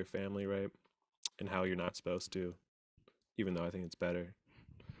the nuclear family, right? And how you're not supposed to, even though I think it's better.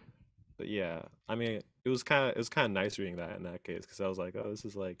 But yeah, I mean, it was kind of nice reading that in that case because I was like, oh, this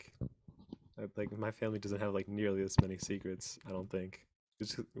is like my family doesn't have like nearly as many secrets. I don't think.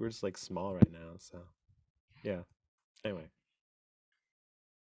 We're just like small right now, so yeah. Anyway.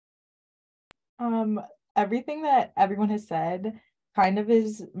 Um, Everything that everyone has said kind of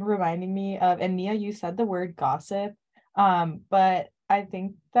is reminding me of, and Nia, you said the word gossip. But I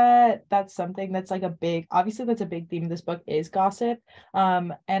think that that's something that's like a big, obviously that's a big theme of this book is gossip.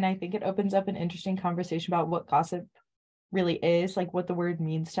 And I think it opens up an interesting conversation about what gossip really is, like what the word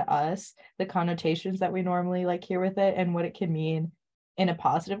means to us, the connotations that we normally like hear with it, and what it can mean in a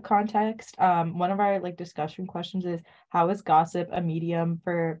positive context. One of our like discussion questions is, how is gossip a medium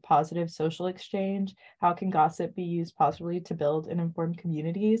for positive social exchange? How can gossip be used positively to build and inform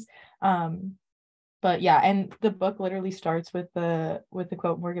communities? But yeah, and the book literally starts with the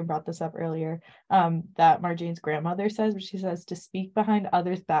quote, Morgan brought this up earlier, that Marjane's grandmother says, where she says, to speak behind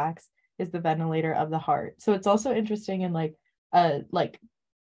others' backs is the ventilator of the heart. So it's also interesting in like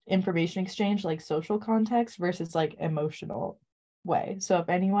information exchange, like social context versus like emotional way. So if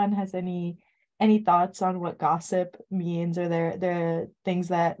anyone has any thoughts on what gossip means, or their things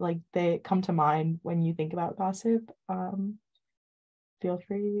that like they come to mind when you think about gossip, feel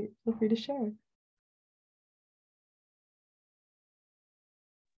free to share.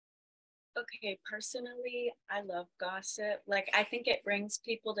 Okay, personally, I love gossip. Like, I think it brings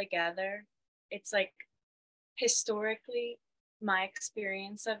people together. It's like, historically, my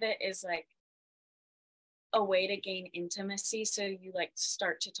experience of it is like a way to gain intimacy. So you like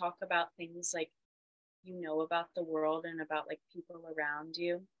start to talk about things like you know about the world and about like people around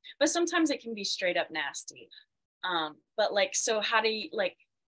you. But sometimes it can be straight up nasty. But like, so how do you like,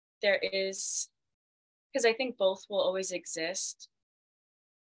 there is, because I think both will always exist,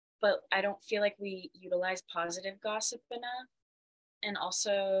 but I don't feel like we utilize positive gossip enough. And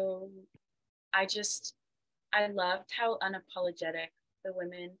also, I loved how unapologetic the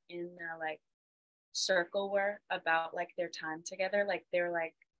women in the like circle were about like their time together. Like they're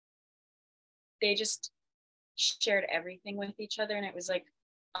like, they just shared everything with each other. And it was like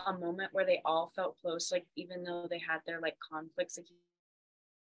a moment where they all felt close, like even though they had their like conflicts. Like,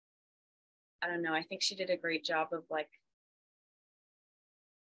 I don't know, I think she did a great job of like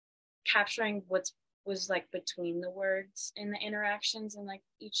capturing was like between the words in the interactions in like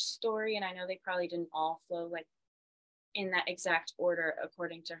each story. And I know they probably didn't all flow like in that exact order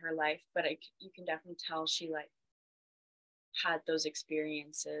according to her life, but you can definitely tell she like had those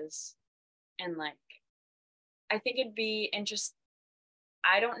experiences. And like, I think it'd be interesting.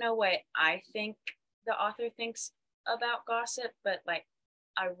 I don't know what I think the author thinks about gossip, but like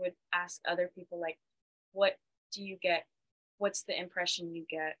I would ask other people, like, what do you get? What's the impression you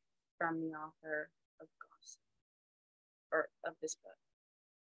get from the author of gossip or of this book?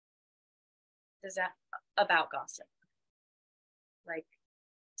 Does that about gossip? Like,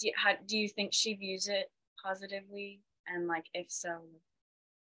 do you think she views it positively? And like, if so,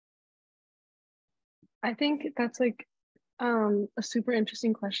 I think that's like a super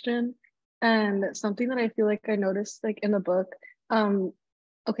interesting question, and something that I feel like I noticed like in the book.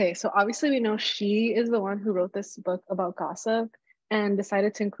 Okay, so obviously we know she is the one who wrote this book about gossip and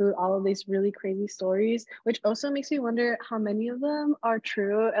decided to include all of these really crazy stories, which also makes me wonder how many of them are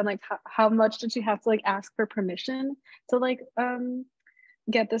true, and like how much did she have to like ask for permission to like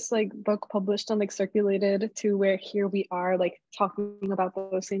get this like book published and like circulated to where here we are like talking about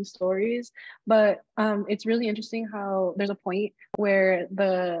those same stories. But it's really interesting how there's a point where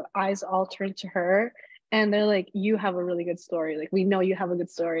the eyes all turn to her and they're like, you have a really good story, like we know you have a good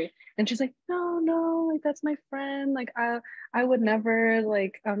story. And she's like, no, like that's my friend, like I would never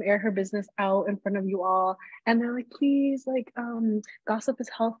like air her business out in front of you all. And they're like, please, like gossip is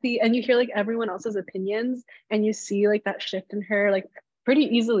healthy. And you hear like everyone else's opinions and you see like that shift in her like pretty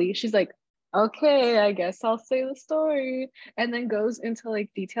easily. She's like, okay, I guess I'll say the story, and then goes into like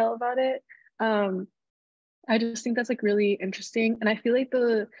detail about it. I just think that's like really interesting. And I feel like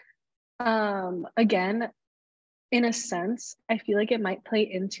the again, in a sense, I feel like it might play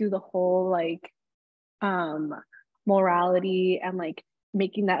into the whole like morality and like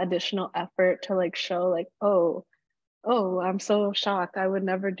making that additional effort to like show like, oh, I'm so shocked, I would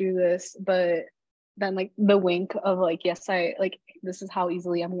never do this. But then like the wink of like, yes, I like, this is how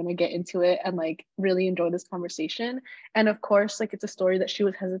easily I'm gonna get into it and like really enjoy this conversation. And of course, like it's a story that she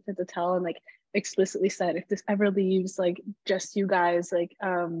was hesitant to tell and like explicitly said, if this ever leaves like just you guys, like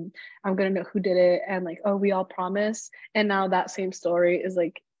I'm gonna know who did it. And like, oh, we all promise. And now that same story is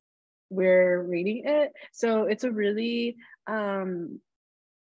like, we're reading it. So it's a really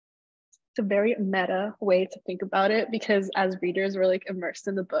it's a very meta way to think about it, because as readers we're like immersed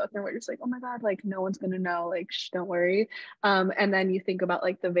in the book and we're just like, oh my god, like no one's gonna know, like don't worry. And then you think about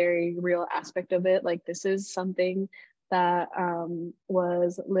like the very real aspect of it, like this is something that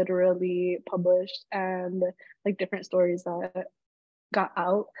was literally published and like different stories that got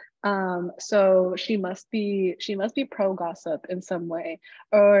out. So she must be pro gossip in some way,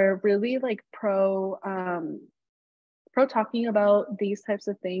 or really like pro talking about these types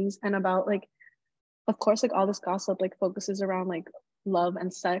of things. And about like, of course, like all this gossip like focuses around like love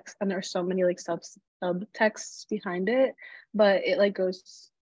and sex, and there's so many like subtexts behind it, but it like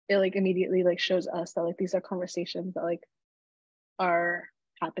immediately like shows us that like these are conversations that like are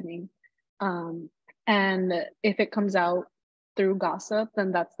happening. And if it comes out through gossip,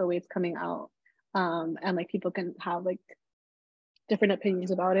 then that's the way it's coming out. And like people can have like different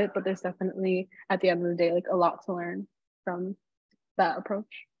opinions about it, but there's definitely at the end of the day like a lot to learn from that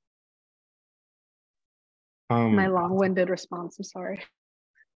approach. My long-winded response, I'm sorry.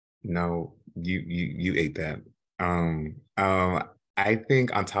 No, you ate that. I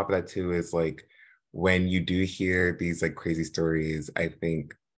think on top of that too is like when you do hear these like crazy stories, I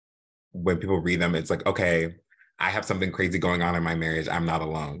think when people read them, it's like, okay, I have something crazy going on in my marriage. I'm not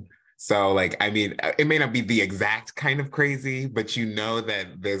alone. So like, I mean, it may not be the exact kind of crazy, but you know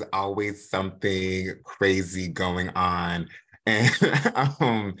that there's always something crazy going on. And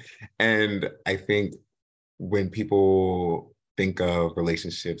and I think when people think of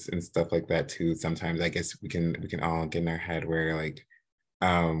relationships and stuff like that too, sometimes I guess we can all get in our head where like,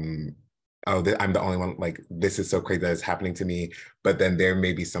 oh, I'm the only one, like this is so crazy that it's happening to me. But then there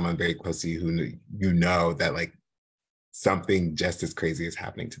may be someone very close to you who you know that like something just as crazy is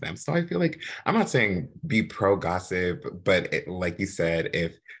happening to them. So I feel like I'm not saying be pro gossip, but like you said,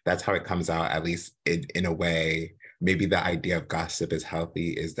 if that's how it comes out, at least in a way, maybe the idea of gossip is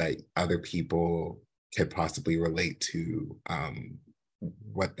healthy, is that other people could possibly relate to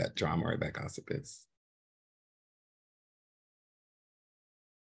what that drama or that gossip is.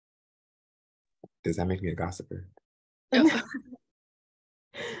 Does that make me a gossiper?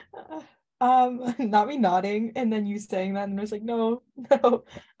 Not me nodding and then you saying that and I was like, no.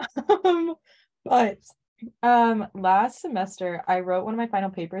 But last semester I wrote one of my final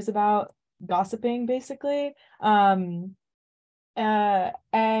papers about gossiping basically. And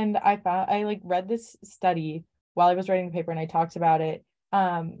I like read this study while I was writing the paper and I talked about it,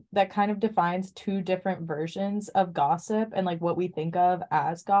 that kind of defines two different versions of gossip and like what we think of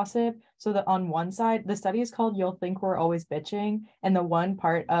as gossip. So that on one side, the study is called You'll Think We're Always Bitching, and the one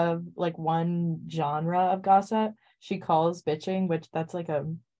part of like one genre of gossip she calls bitching, which that's like a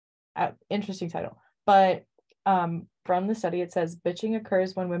interesting title. But from the study, it says bitching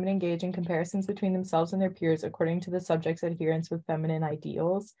occurs when women engage in comparisons between themselves and their peers according to the subject's adherence with feminine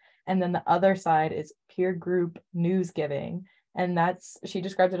ideals. And then the other side is peer group news giving. And she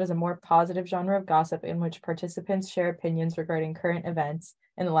describes it as a more positive genre of gossip in which participants share opinions regarding current events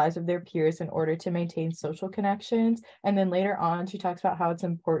and the lives of their peers in order to maintain social connections. And then later on, she talks about how it's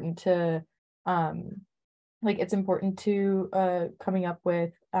important to coming up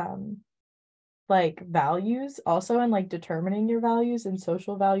with like values also, and like determining your values and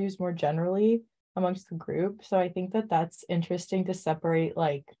social values more generally amongst the group. So I think that that's interesting to separate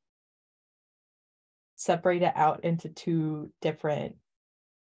it out into two different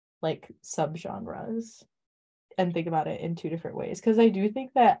like subgenres and think about it in two different ways, because I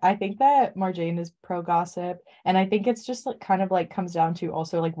think that Marjane is pro gossip, and I think it's just like kind of like comes down to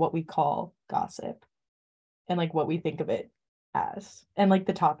also like what we call gossip and like what we think of it as, and like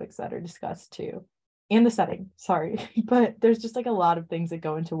the topics that are discussed too, and the setting, sorry. But there's just like a lot of things that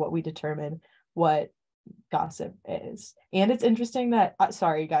go into what we determine what gossip is. And it's interesting that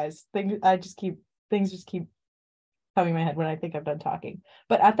sorry guys, things just keep coming in my head when I think I'm done talking.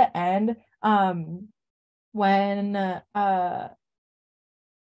 But at the end, when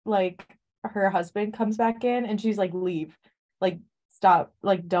like her husband comes back in and she's like, leave, like stop,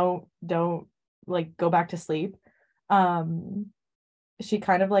 like don't like go back to sleep, she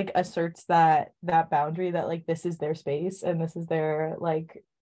kind of like asserts that boundary that like this is their space and this is their like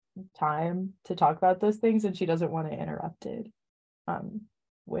time to talk about those things, and she doesn't want to interrupt it,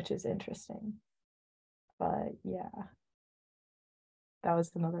 which is interesting. But yeah, that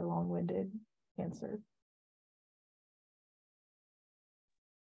was another long-winded answer.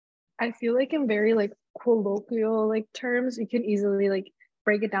 I feel like in very like colloquial like terms, you can easily like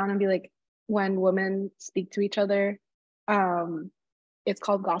break it down and be like, when women speak to each other, it's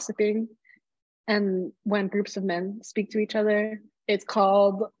called gossiping. And when groups of men speak to each other, it's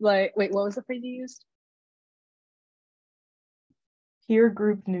called like, wait, what was the phrase you used? Peer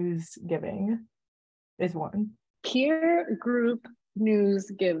group news giving is one. Peer group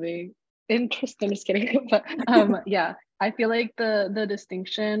news giving. Interesting. I'm just kidding. But yeah, I feel like the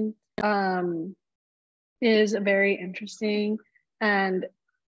distinction is very interesting, and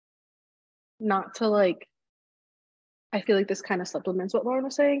not to like, I feel like this kind of supplements what Lauren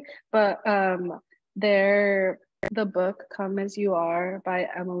was saying, but the book Come As You Are by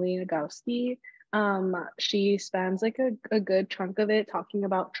Emily Nagoski, she spends like a good chunk of it talking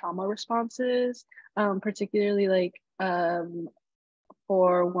about trauma responses, particularly like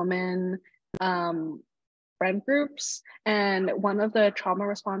for women friend groups. And one of the trauma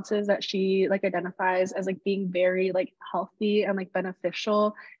responses that she like identifies as like being very like healthy and like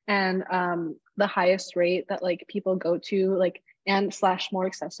beneficial, and the highest rate that like people go to like and / more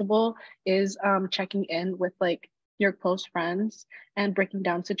accessible is checking in with like your close friends and breaking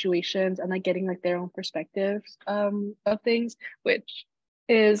down situations and like getting like their own perspectives of things, which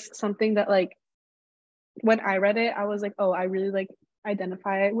is something that like when I read it, I was like, oh, I really like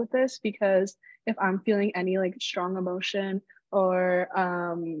identify with this, because if I'm feeling any like strong emotion or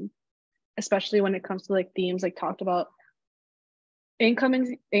especially when it comes to like themes like talked about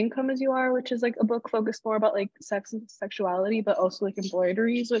income as you are, which is like a book focused more about like sex and sexuality, but also like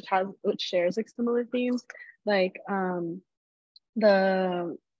embroideries, which shares like similar themes, like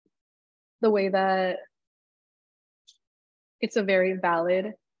the way that it's a very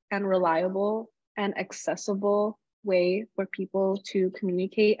valid and reliable and accessible way for people to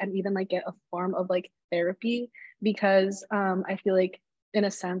communicate and even like get a form of like therapy, because I feel like in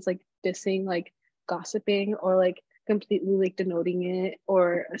a sense like dissing like gossiping or like completely like denoting it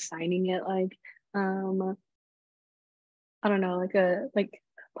or assigning it like I don't know, like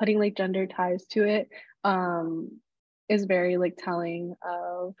putting like gender ties to it is very like telling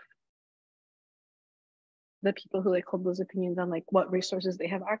of the people who like hold those opinions on like what resources they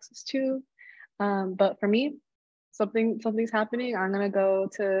have access to. But for me, something's happening. I'm gonna go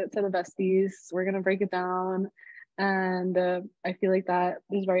to the besties. We're gonna break it down, and I feel like that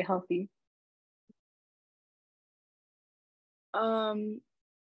is very healthy.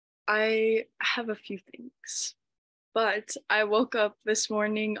 I have a few things, but I woke up this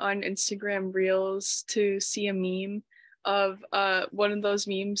morning on Instagram Reels to see a meme of one of those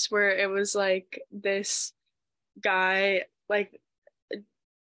memes where it was like this guy like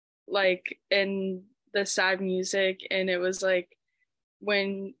in the sad music, and it was like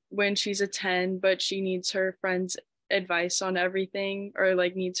when she's a 10 but she needs her friend's advice on everything, or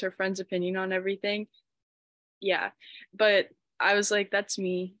like needs her friend's opinion on everything. Yeah, but I was like, that's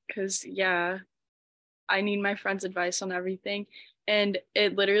me, because yeah, I need my friend's advice on everything. And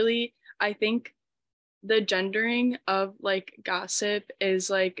it literally, I think the gendering of like gossip is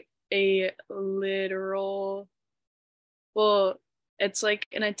like a literal, well, it's like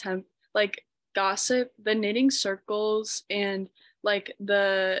an attempt, like gossip, the knitting circles and like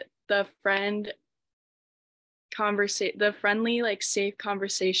the friend the friendly like safe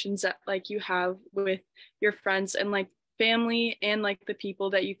conversations that like you have with your friends and like family and like the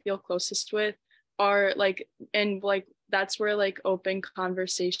people that you feel closest with are like, and like that's where like open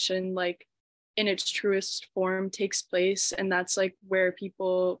conversation like in its truest form takes place. And that's like where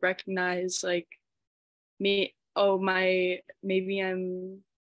people recognize like me, oh my, maybe I'm,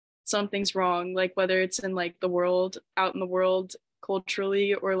 something's wrong, like whether it's in like the world, out in the world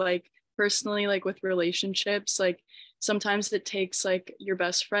culturally, or like personally, like with relationships. Like sometimes it takes like your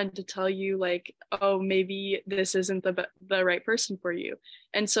best friend to tell you like, oh, maybe this isn't the right person for you.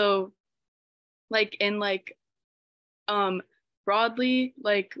 And so like in like broadly,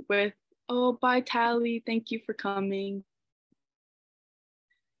 like with, oh, bye Tally, thank you for coming,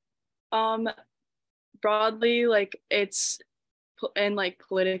 broadly, like it's, and like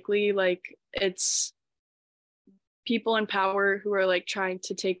politically, like it's people in power who are like trying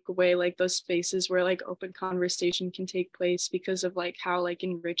to take away like those spaces where like open conversation can take place because of like how like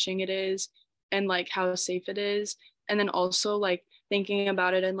enriching it is and like how safe it is. And then also like thinking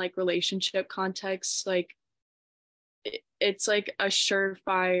about it in like relationship contexts, like it's like a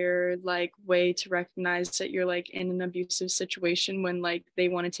surefire like way to recognize that you're like in an abusive situation when like they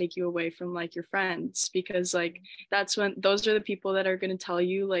want to take you away from like your friends, because like that's when those are the people that are going to tell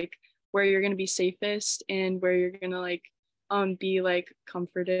you like where you're going to be safest and where you're going to like be like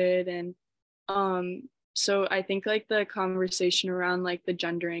comforted. And so I think like the conversation around like the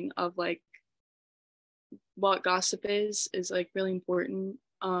gendering of like what gossip is like really important.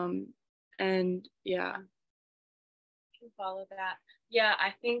 And yeah, follow that. Yeah,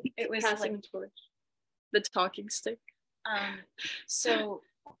 I think it was passing like the torch, the talking stick. So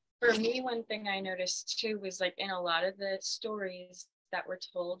for me, one thing I noticed too was like in a lot of the stories that were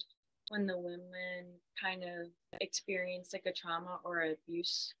told when the women kind of experienced like a trauma or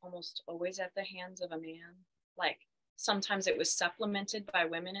abuse, almost always at the hands of a man. Like sometimes it was supplemented by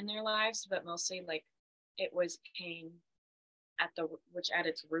women in their lives, but mostly like it was pain which at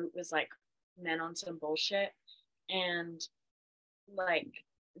its root was like men on some bullshit. And like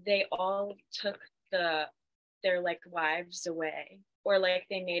they all took their like wives away, or like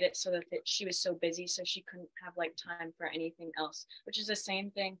they made it so that she was so busy so she couldn't have like time for anything else, which is the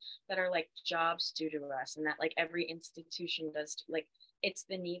same thing that our like jobs do to us, and that like every institution does to, like it's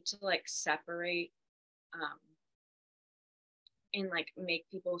the need to like separate and like make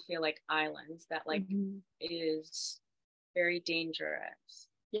people feel like islands that like is very dangerous.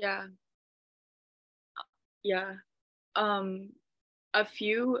 Yeah. A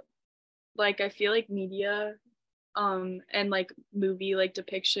few, like I feel like media and like movie like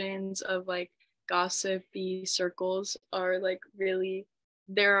depictions of like gossipy circles are like really,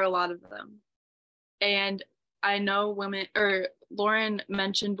 there are a lot of them. And I know women, or Lauren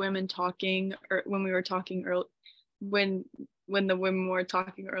mentioned women talking, or when we were talking earlier, when the women were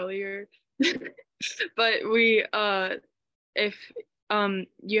talking earlier. But we if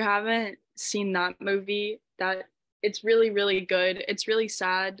you haven't seen that movie, that it's really, really good. It's really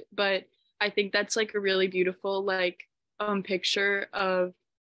sad, but I think that's like a really beautiful like picture of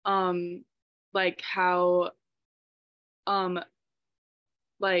like how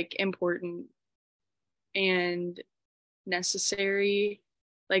like important and necessary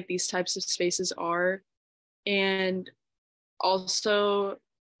like these types of spaces are. And also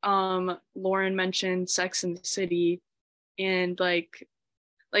Lauren mentioned Sex and the City, and like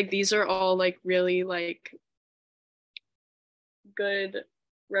these are all like really like good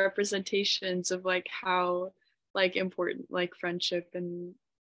representations of like how like important like friendship and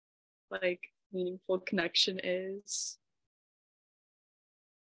like meaningful connection is.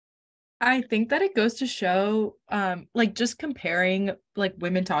 I think that it goes to show, like just comparing like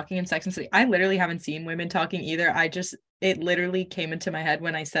women talking in Sex and the City. I literally haven't seen women talking either. It literally came into my head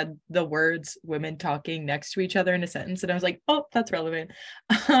when I said the words women talking next to each other in a sentence, and I was like, oh, that's relevant.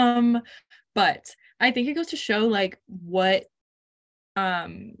 But I think it goes to show like what,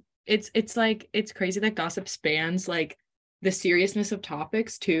 it's like, it's crazy that gossip spans like the seriousness of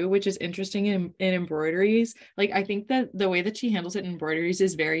topics too, which is interesting in embroideries. Like I think that the way that she handles it in embroideries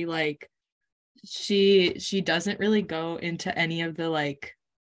is very like, she doesn't really go into any of the like,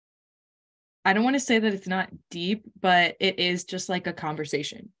 I don't want to say that it's not deep, but it is just like a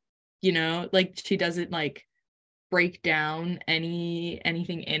conversation, you know, like she doesn't like break down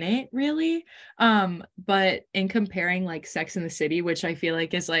anything in it really. But in comparing like Sex and the City, which I feel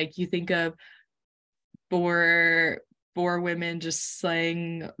like is like, you think of four women just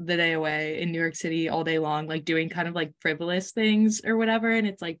slaying the day away in New York City all day long, like doing kind of like frivolous things or whatever, and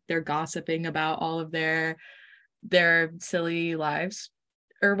it's like they're gossiping about all of their silly lives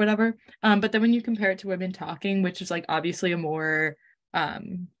or whatever. But then when you compare it to Women Talking, which is like obviously a more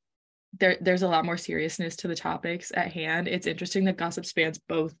there's a lot more seriousness to the topics at hand, it's interesting that gossip spans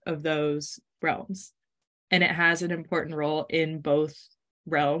both of those realms, and it has an important role in both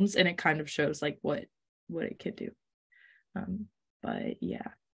realms, and it kind of shows like what it could do. But yeah.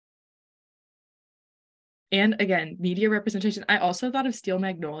 And again, media representation. I also thought of Steel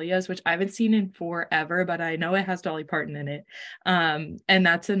Magnolias, which I haven't seen in forever, but I know it has Dolly Parton in it. And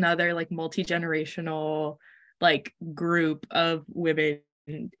that's another like multi-generational like group of women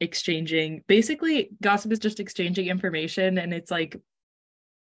exchanging. Basically, gossip is just exchanging information, and it's like,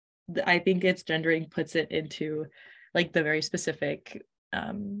 I think its gendering puts it into like the very specific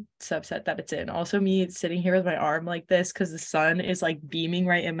subset that it's in. Also, me sitting here with my arm like this because the sun is like beaming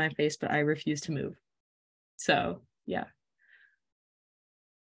right in my face, but I refuse to move. So yeah.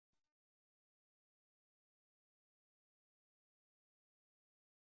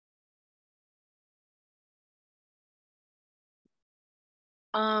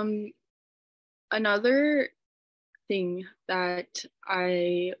 Another thing that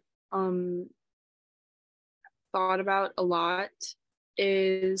I thought about a lot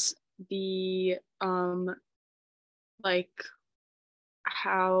is the like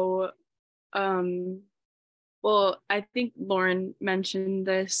how well, I think Lauren mentioned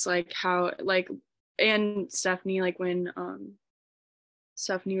this, like how like, and Stephanie, like when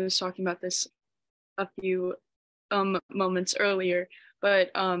Stephanie was talking about this a few moments earlier,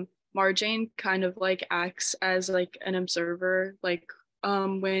 but Marjane kind of like acts as like an observer, like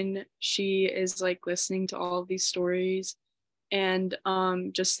when she is like listening to all of these stories, and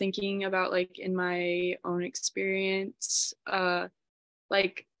just thinking about like in my own experience,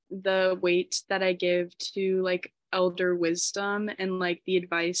 like the weight that I give to like elder wisdom and like the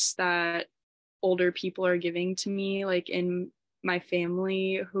advice that older people are giving to me, like in my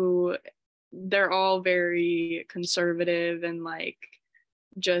family, who they're all very conservative and like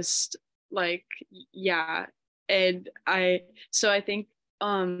just like, yeah. And I think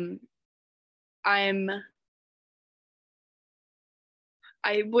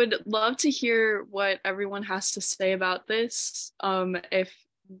I would love to hear what everyone has to say about this.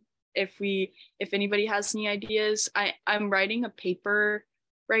 If anybody has any ideas, I'm writing a paper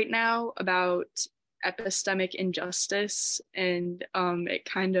right now about epistemic injustice, and it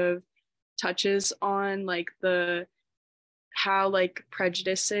kind of touches on like how like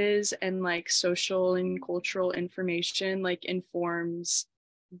prejudices and like social and cultural information like informs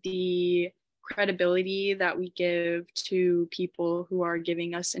the credibility that we give to people who are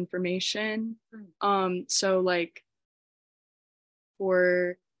giving us information. So like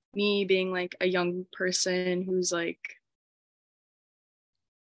for me being like a young person who's like,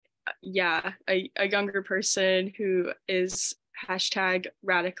 a younger person who is hashtag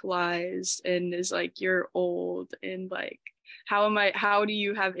radicalized and is like, you're old, and like, how do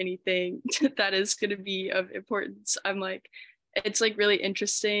you have anything that is going to be of importance? I'm like, it's like really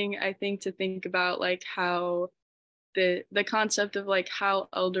interesting, I think, to think about like how the concept of like how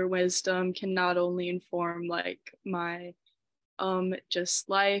elder wisdom can not only inform like my just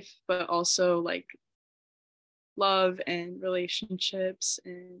life, but also like love and relationships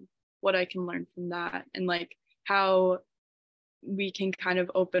and what I can learn from that, and like how we can kind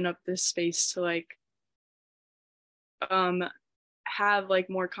of open up this space to like have like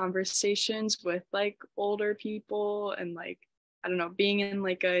more conversations with like older people, and like, I don't know, being in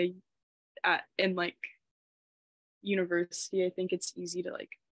like in like university, I think it's easy to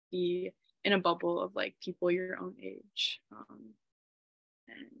like be in a bubble of like people your own age.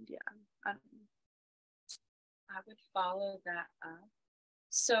 And yeah, I don't know. I would follow that up.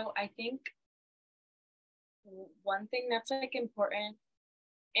 So I think one thing that's like important,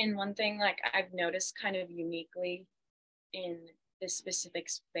 and one thing like I've noticed kind of uniquely in this specific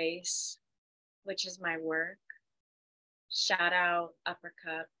space, which is my work, shout out Upper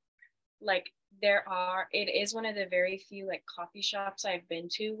Cup, like it is one of the very few like coffee shops I've been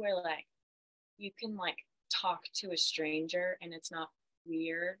to where like you can like talk to a stranger and it's not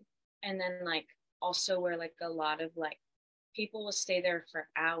weird. And then like also where like a lot of like people will stay there for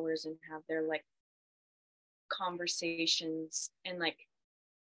hours and have their like conversations, and like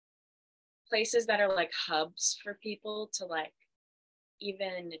places that are like hubs for people to like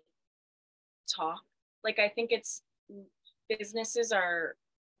even talk. Like I think it's businesses are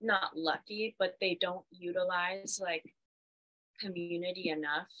not lucky, but they don't utilize like community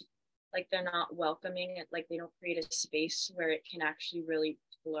enough. Like they're not welcoming it, like they don't create a space where it can actually really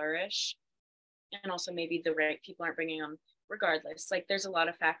flourish. And also maybe the right people aren't bringing them. Regardless, like there's a lot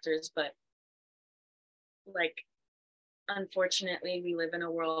of factors, but like unfortunately we live in a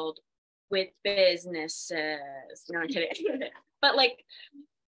world with businesses. No, I'm kidding. But like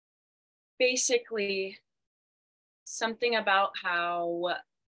basically something about how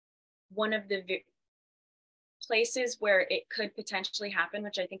one of the places where it could potentially happen,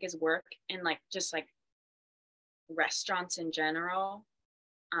 which I think is work and like just like restaurants in general,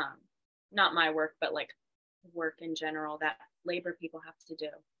 not my work, but like work in general that labor people have to do,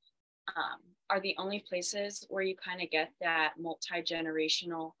 are the only places where you kind of get that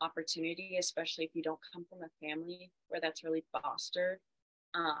multi-generational opportunity, especially if you don't come from a family where that's really fostered.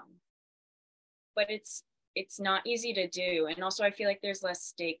 But it's not easy to do. And also I feel like there's less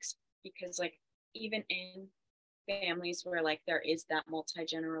stakes because like even in families where like there is that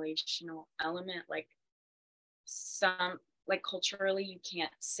multi-generational element, like some like culturally you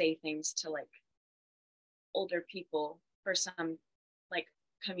can't say things to like older people for some like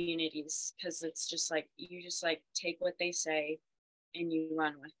communities, because it's just like you just like take what they say and you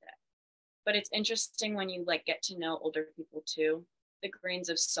run with it. But it's interesting when you like get to know older people too, the grains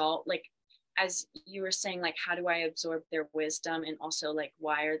of salt, like as you were saying, like how do I absorb their wisdom, and also like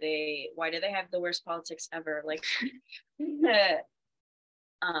why do they have the worst politics ever, like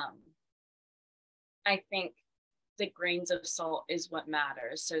I think the grains of salt is what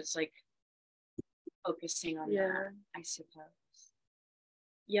matters. So it's like focusing on that, I suppose.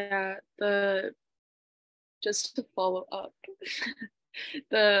 Yeah, just to follow up,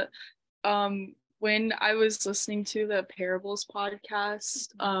 when I was listening to the Parables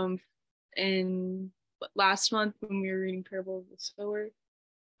podcast in last month when we were reading Parable of the Sower,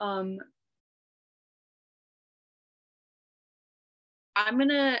 I'm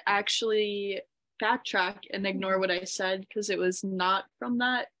gonna actually backtrack and ignore what I said because it was not from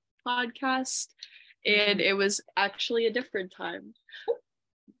that podcast, and it was actually a different time.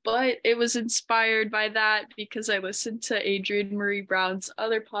 But it was inspired by that because I listened to Adrienne Marie Brown's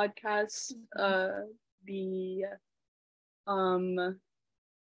other podcast, the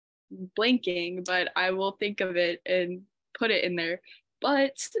blanking, but I will think of it and put it in there.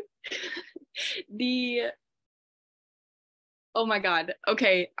 But oh my God.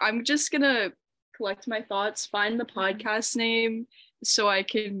 Okay, I'm just gonna collect my thoughts, find the podcast name so I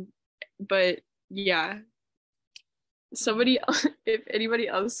can, but yeah. Somebody else, if anybody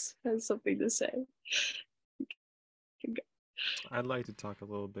else has something to say. I'd like to talk a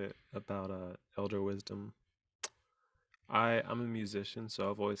little bit about elder wisdom. I'm a musician,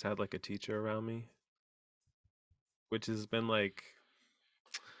 so I've always had like a teacher around me, which has been like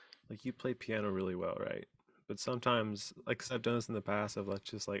like you play piano really well, right? But sometimes, like, 'cause I've done this in the past, I've like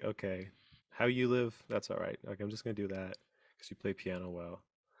just like, okay, how you live, that's all right. Like, I'm just gonna do that because you play piano well.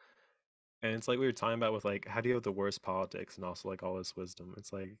 And it's like we were talking about with like, how do you have the worst politics and also like all this wisdom?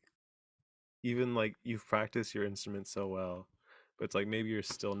 It's like even like you've practiced your instrument so well, but it's like maybe you're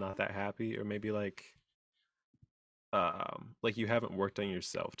still not that happy, or maybe like you haven't worked on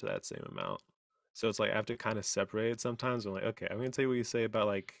yourself to that same amount. So it's like I have to kind of separate it sometimes. I'm like, okay, I'm gonna tell you what you say about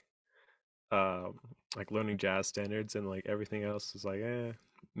um like learning jazz standards, and like everything else is like,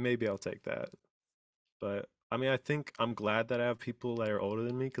 maybe I'll take that. But I mean, I think I'm glad that I have people that are older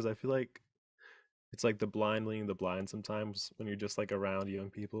than me, because I feel like it's like the blind leading the blind sometimes when you're just like around young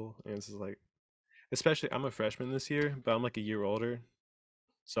people. And it's just like, especially I'm a freshman this year, but I'm like a year older.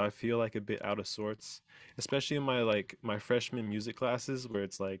 So I feel like a bit out of sorts, especially in my freshman music classes where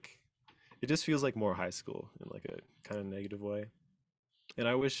it's like it just feels like more high school in like a kind of negative way. And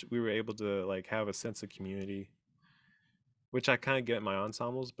I wish we were able to like have a sense of community, which I kind of get in my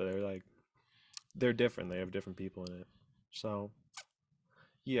ensembles, but they're different. They have different people in it. So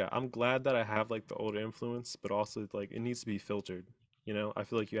yeah, I'm glad that I have like the older influence, but also like it needs to be filtered. I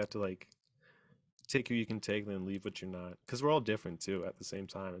feel like you have to like take who you can take, then leave what you're not. Because we're all different too at the same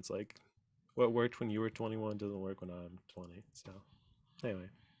time. It's like what worked when you were 21 doesn't work when I'm 20. So anyway.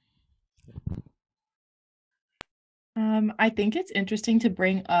 I think it's interesting to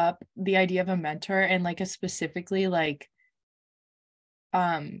bring up the idea of a mentor and like a specifically like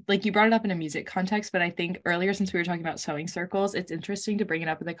you brought it up in a music context, but I think earlier, since we were talking about sewing circles, it's interesting to bring it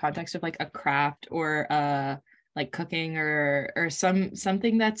up in the context of like a craft or like cooking or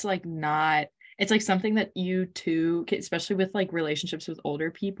something that's like not, it's like something that you two, especially with like relationships with older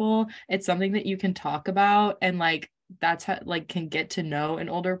people, it's something that you can talk about, and like that's how like can get to know an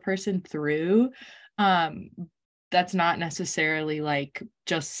older person through. um that's not necessarily like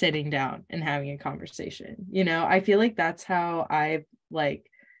just sitting down and having a conversation. I feel like that's how I've like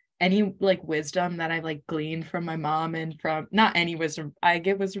any like wisdom that I've like gleaned from my mom, and from not any wisdom, I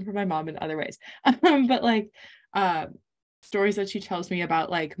get wisdom from my mom in other ways. But like uh stories that she tells me about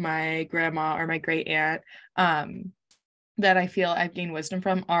like my grandma or my great aunt, that I feel I've gained wisdom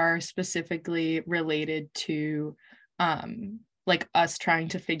from are specifically related to like us trying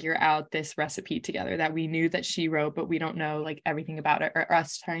to figure out this recipe together that we knew that she wrote, but we don't know like everything about it, or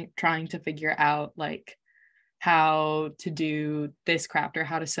us trying to figure out like how to do this craft or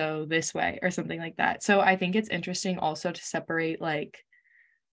how to sew this way or something like that. So I think it's interesting also to separate like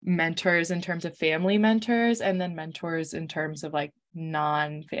mentors in terms of family mentors and then mentors in terms of like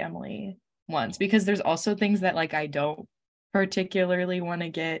non-family ones, because there's also things that like I don't particularly want to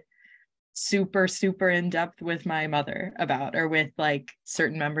get super in depth with my mother about, or with like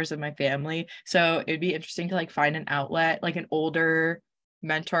certain members of my family. So it'd be interesting to like find an outlet, like an older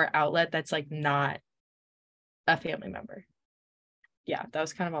mentor outlet that's like not a family member. Yeah, that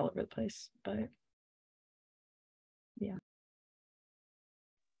was kind of all over the place, but yeah.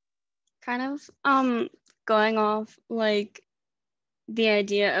 Kind of going off like the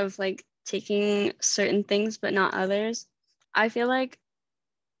idea of like taking certain things but not others. I feel like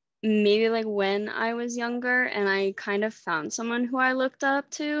maybe like when I was younger and I kind of found someone who I looked up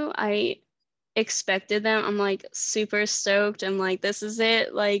to, I expected them. I'm like super stoked. I'm like, this is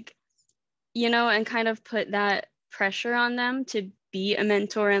it. Like, and kind of put that pressure on them to be a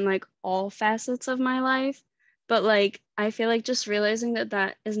mentor in like all facets of my life. But like, I feel like just realizing that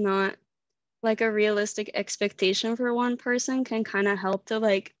that is not like a realistic expectation for one person can kind of help to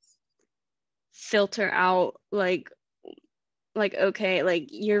like filter out like okay, like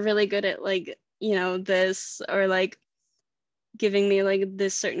you're really good at like this, or like giving me like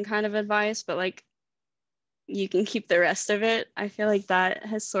this certain kind of advice, but like you can keep the rest of it. I feel like that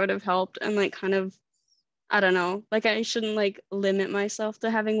has sort of helped, and like kind of, I don't know, like I shouldn't like limit myself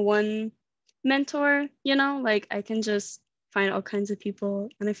to having one mentor, like I can just find all kinds of people,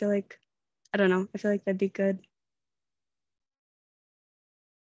 and I feel like, I don't know, I feel like that'd be good.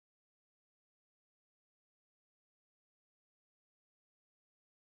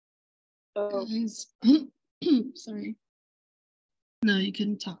 Oh, Sorry. No, you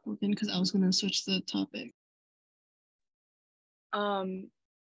can talk again because I was gonna switch the topic.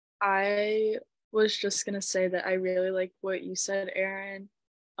 I was just gonna say that I really like what you said, Erin.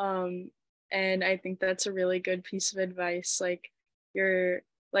 And I think that's a really good piece of advice. Like you're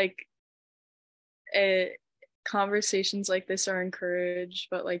like conversations like this are encouraged,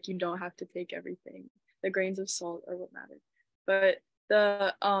 but like you don't have to take everything. The grains of salt are what matter. But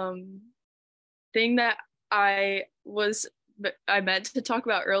the thing that I was I meant to talk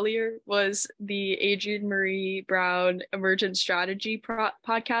about earlier was the Adrienne Marie Brown Emergent Strategy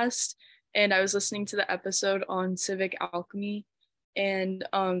podcast, and I was listening to the episode on civic alchemy, and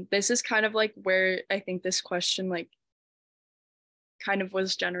this is kind of like where I think this question like kind of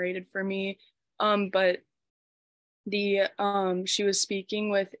was generated for me, but the she was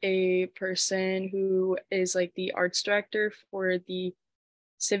speaking with a person who is like the arts director for the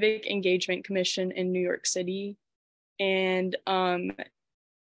Civic Engagement Commission in New York City, and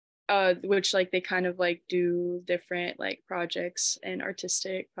which like they kind of like do different like projects and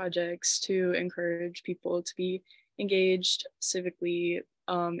artistic projects to encourage people to be engaged civically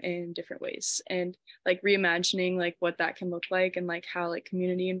in different ways, and like reimagining like what that can look like and like how like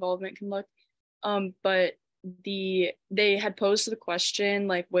community involvement can look. But they had posed the question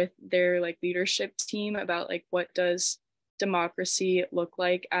like with their like leadership team about like what does democracy look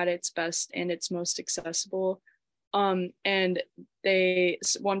like at its best and its most accessible, and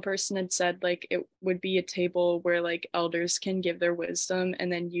one person had said like it would be a table where like elders can give their wisdom,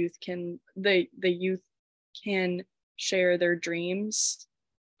 and then the youth can share their dreams,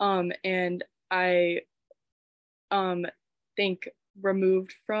 and I think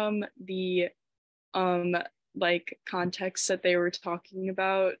removed from the like context that they were talking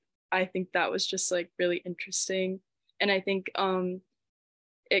about, I think that was just like really interesting. And I think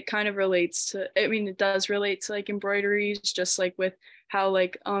it kind of relates to, I mean, it does relate to like embroideries, just like with how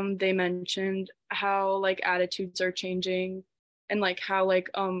like they mentioned how like attitudes are changing, and like how like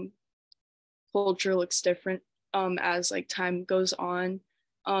culture looks different as like time goes on,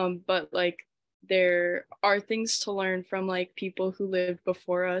 but like there are things to learn from like people who lived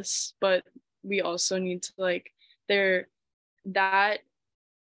before us, but we also need to like that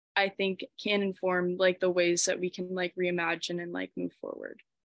I think can inform like the ways that we can like reimagine and like move forward,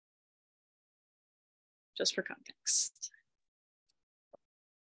 just for context.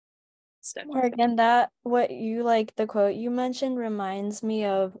 Morgan, that what you like the quote you mentioned reminds me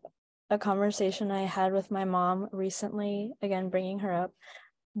of a conversation I had with my mom recently, again bringing her up,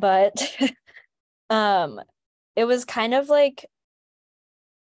 but it was kind of like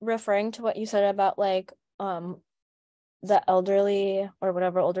referring to what you said about like the elderly or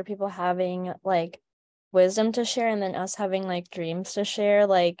whatever older people having like wisdom to share, and then us having like dreams to share.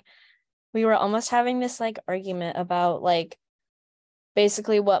 Like we were almost having this like argument about like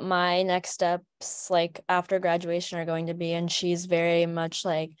basically what my next steps like after graduation are going to be, and she's very much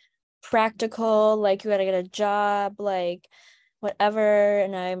like practical, like you gotta get a job, like whatever.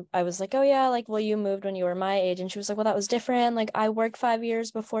 And I was like, oh yeah, like well you moved when you were my age, and she was like, well that was different, like I worked 5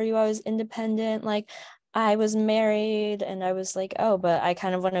 years before you, I was independent, like I was married. And I was like, oh, but I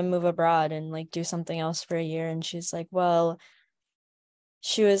kind of want to move abroad and like do something else for a year. And she's like, well,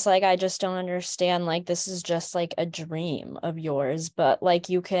 she was like, I just don't understand, like this is just like a dream of yours, but like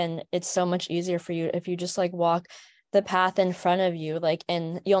you can, it's so much easier for you if you just like walk the path in front of you, like,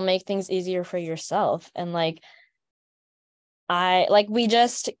 and you'll make things easier for yourself. And like I like we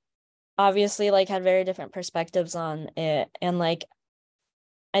just obviously like had very different perspectives on it, and like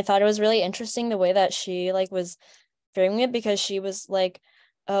I thought it was really interesting the way that she like was framing it, because she was like,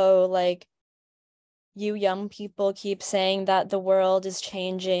 oh, like you young people keep saying that the world is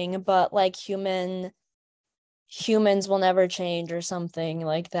changing, but like humans will never change or something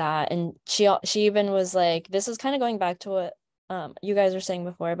like that. And she even was like, this is kind of going back to what you guys were saying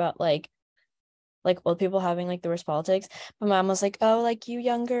before about like old people having like the worst politics. My mom was like, oh, like you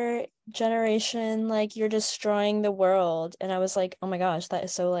younger generation, like you're destroying the world. And I was like, oh my gosh, that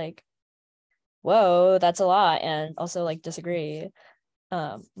is so like, whoa, that's a lot. And also like disagree.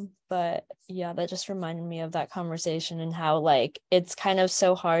 But yeah, that just reminded me of that conversation, and how like it's kind of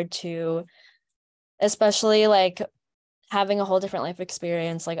so hard to, especially like having a whole different life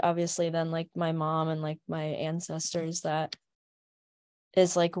experience, like obviously than like my mom and like my ancestors, that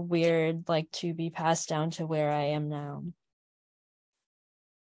is like weird like to be passed down to where I am now.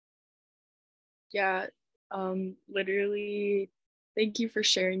 Yeah, literally thank you for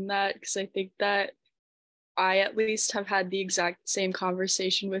sharing that, because I think that I at least have had the exact same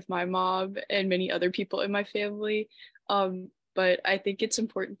conversation with my mom and many other people in my family. But I think it's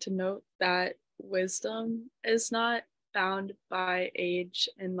important to note that wisdom is not bound by age,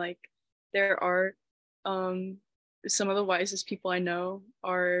 and like there are some of the wisest people I know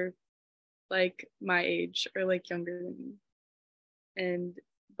are like my age or like younger than me. And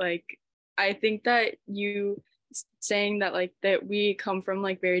like I think that you saying that like that we come from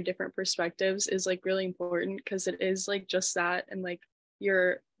like very different perspectives is like really important, because it is like just that, and like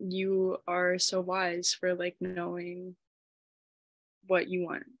you are so wise for like knowing what you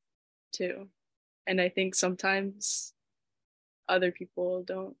want to. And I think sometimes other people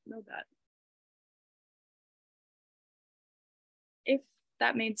don't know that. If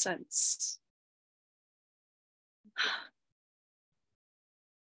that made sense.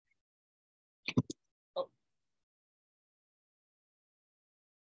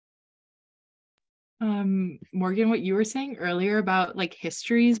 Morgan, what you were saying earlier about like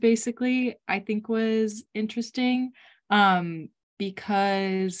histories basically, I think was interesting.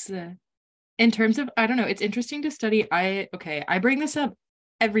 Because in terms of, I don't know, it's interesting to study. I bring this up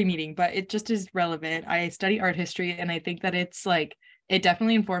every meeting, but it just is relevant. I study art history, and I think that it's like, it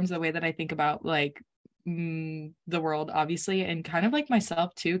definitely informs the way that I think about like the world, obviously, and kind of like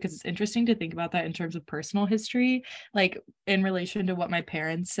myself too, because it's interesting to think about that in terms of personal history, like in relation to what my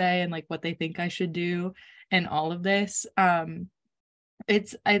parents say and like what they think I should do and all of this.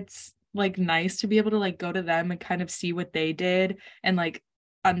 It's like nice to be able to like go to them and kind of see what they did and like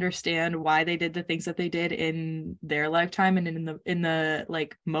understand why they did the things that they did in their lifetime and in the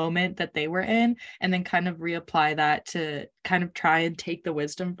like moment that they were in, and then kind of reapply that to kind of try and take the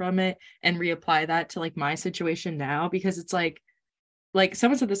wisdom from it and reapply that to like my situation now, because it's like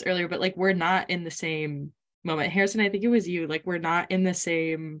someone said this earlier, but like we're not in the same moment. Harrison, I think it was you, like we're not in the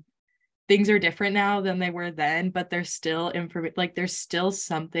same, things are different now than they were then, but there's still like there's still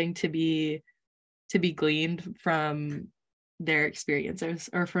something to be gleaned from their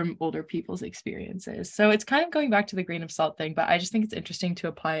experiences or from older people's experiences. So it's kind of going back to the grain of salt thing, but I just think it's interesting to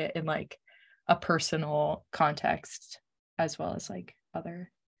apply it in like a personal context as well as like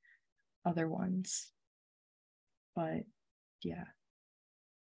other ones. But yeah.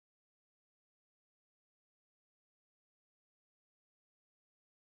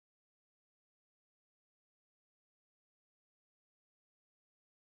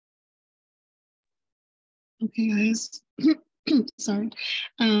 Okay, guys. Sorry.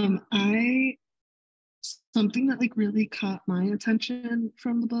 I something that like really caught my attention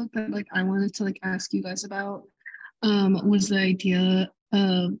from the book that like I wanted to like ask you guys about was the idea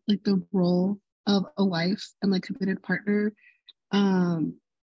of like the role of a wife and like committed partner, and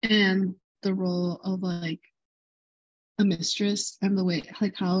the role of like a mistress and the way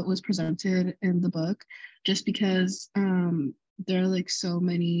like how it was presented in the book, just because there are like so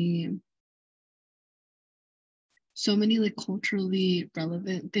many like culturally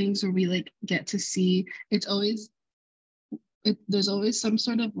relevant things where we like get to see there's always some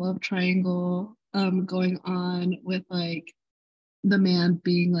sort of love triangle going on with like the man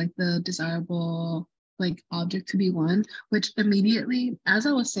being like the desirable like object to be won, which immediately, as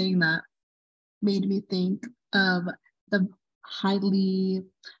I was saying that, made me think of the highly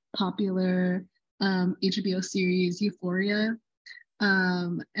popular HBO series Euphoria,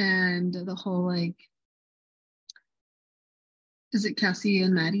 and the whole like, is it Cassie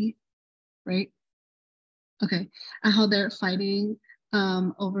and Maddie, right? Okay, and how they're fighting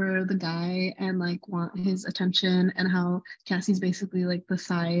over the guy and like want his attention, and how Cassie's basically like the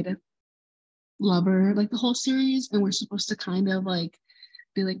side lover like the whole series, and we're supposed to kind of like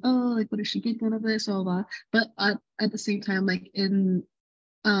be like, oh, like what does she get out of this, blah, blah, blah. But at the same time, like in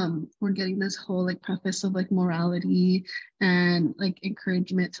we're getting this whole like preface of like morality and like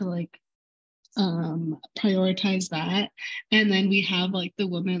encouragement to like prioritize that, and then we have like the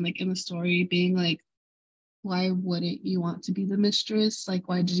woman like in the story being like, why wouldn't you want to be the mistress? Like,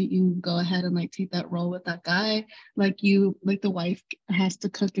 why didn't you go ahead and like take that role with that guy? Like you, like the wife has to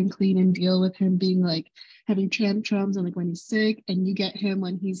cook and clean and deal with him being like having tantrums and like when he's sick, and you get him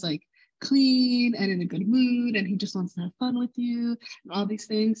when he's like clean and in a good mood and he just wants to have fun with you and all these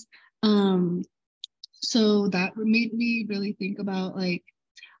things. So that made me really think about like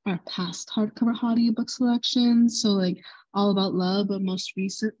our past hardcover hottie book selections. So like All About Love, but most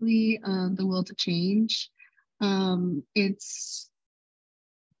recently The Will to Change. It's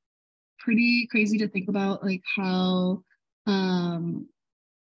pretty crazy to think about like how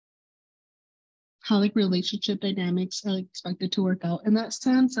like relationship dynamics are like, expected to work out in that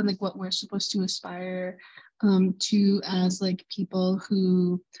sense, and like what we're supposed to aspire to as like people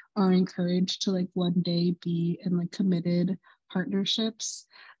who are encouraged to like one day be in like committed partnerships.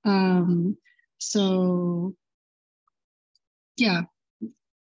 So yeah,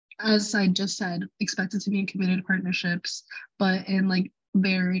 as I just said, expected to be in committed partnerships, but in a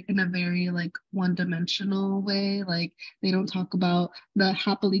very like one-dimensional way. Like they don't talk about the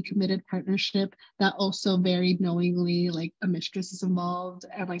happily committed partnership that also very knowingly like a mistress is involved,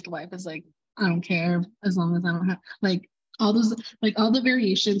 and like the wife is like, I don't care as long as I don't have like all those, like all the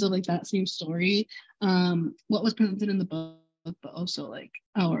variations of like that same story, what was presented in the book, but also like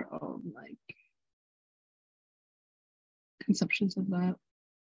our own like conceptions of that.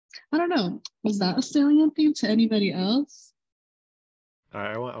 I don't know. Was that a salient theme to anybody else?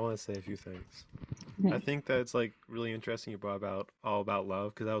 I want to say a few things. I Okay. think that it's like really interesting you brought about all about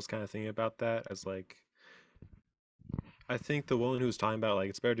love, because I was kind of thinking about that as like, I think the woman who was talking about like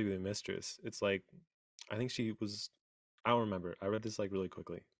it's better to be a mistress. It's like, I think she was, I don't remember. I read this like really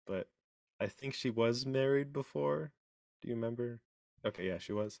quickly, but I think she was married before. Do you remember? Okay, yeah,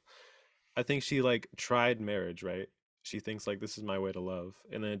 she was. I think she like tried marriage, right? She thinks like this is my way to love,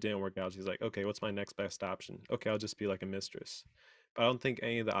 and then it didn't work out. She's like, okay, what's my next best option? Okay, I'll just be like a mistress. But I don't think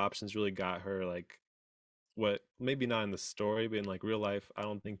any of the options really got her like what, maybe not in the story, but in like real life, I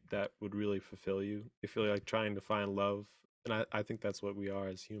don't think that would really fulfill you if you're like trying to find love. And I think that's what we are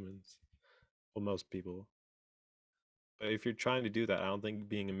as humans. Well, most people. But if you're trying to do that, I don't think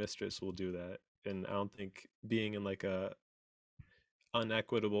being a mistress will do that. And I don't think being in like a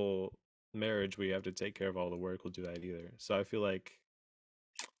unequitable marriage where you have to take care of all the work will do that either. So I feel like,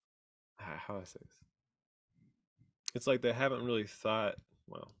 how do I say this? It's like they haven't really thought,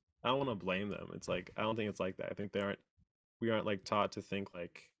 well, I don't want to blame them. It's like, I don't think it's like that. I think we aren't like taught to think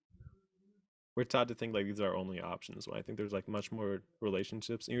like, we're taught to think like these are our only options. When I think there's like much more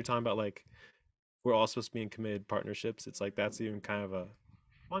relationships. And you're talking about like, we're all supposed to be in committed partnerships. It's like, that's even kind of a,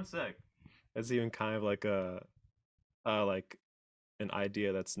 one sec. That's even kind of like an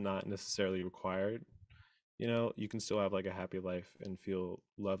idea that's not necessarily required. You know, you can still have like a happy life and feel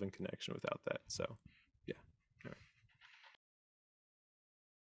love and connection without that. So yeah. All right.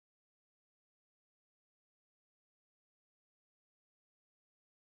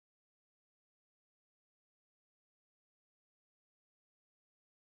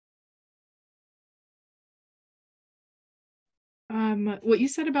 What you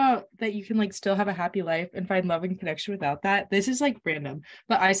said about that you can like still have a happy life and find love and connection without that, this is like random,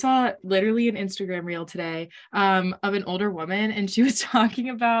 but I saw literally an Instagram reel today of an older woman, and she was talking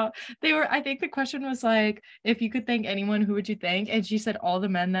about, I think the question was like, if you could thank anyone, who would you thank? And she said all the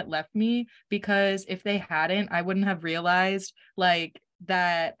men that left me, because if they hadn't, I wouldn't have realized like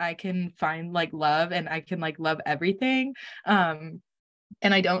that I can find like love and I can like love everything.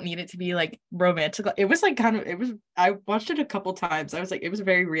 And I don't need it to be like romantic. It was like kind of, it was, I watched it a couple times. I was like, it was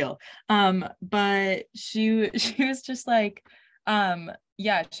very real. But she was just like,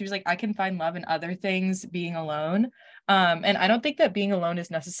 yeah, she was like, I can find love in other things being alone. And I don't think that being alone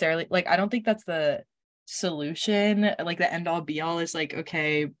is necessarily like, I don't think that's the solution, like the end all be all is like,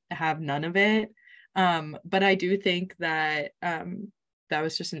 okay, have none of it. But I do think that that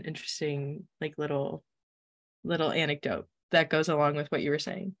was just an interesting like little anecdote that goes along with what you were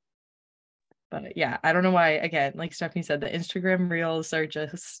saying. But yeah, I don't know why, again, like Stephanie said, the Instagram reels are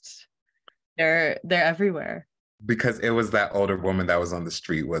just, they're everywhere. Because it was that older woman that was on the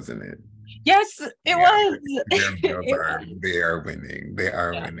street, wasn't it? Yes, it was. They are winning. They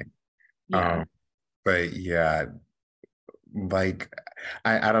are winning. Yeah. But yeah, like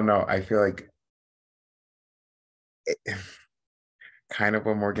I don't know. I feel like kind of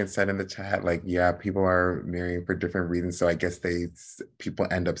what Morgan said in the chat, like, yeah, people are marrying for different reasons. So I guess people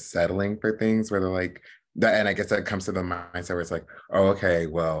end up settling for things where they're like that. And I guess that comes to the mindset where it's like, oh, okay,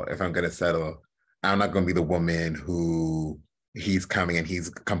 well, if I'm gonna settle, I'm not gonna be the woman who he's coming and he's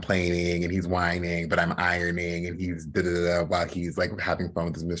complaining and he's whining, but I'm ironing and he's while he's like having fun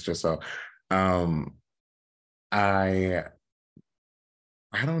with his mistress. So I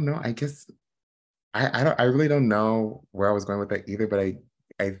don't know. I guess I really don't know where I was going with that either, but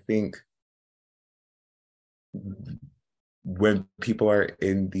I think when people are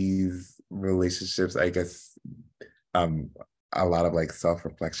in these relationships, I guess a lot of like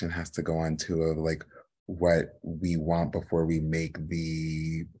self-reflection has to go on too, of like what we want before we make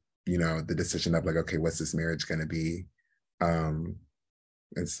the decision of like, okay, what's this marriage gonna be? And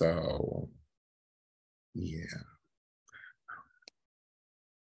so yeah.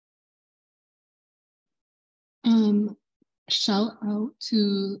 Shout out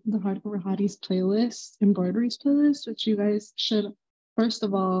to the Hardcover Hotties playlist, Embroideries playlist, which you guys should, first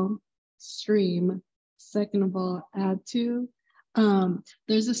of all, stream, second of all, add to.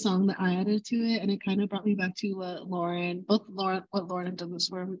 There's a song that I added to it, and it kind of brought me back to what Lauren and Douglas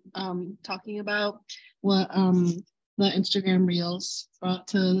were talking about, what the Instagram reels brought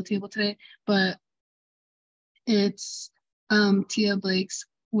to the table today. But it's Tia Blake's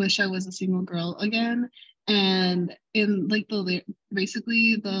 "Wish I Was a Single Girl Again," and in like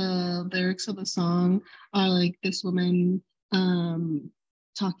basically the lyrics of the song are like this woman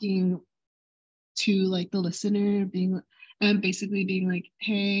talking to like the listener, basically being like,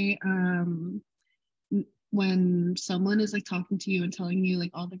 hey, when someone is like talking to you and telling you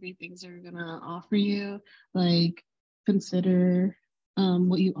like all the great things they're gonna offer you, like consider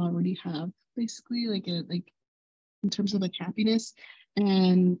what you already have, basically. Like it, like in terms of like happiness.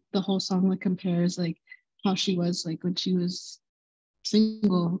 And the whole song like compares like how she was like when she was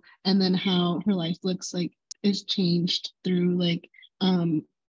single, and then how her life looks like is changed through like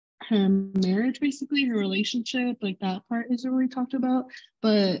her marriage, basically her relationship, like that part is what we talked about.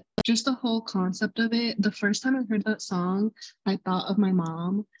 But just the whole concept of it, the first time I heard that song, I thought of my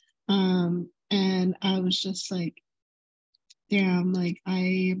mom. And I was just like, damn, like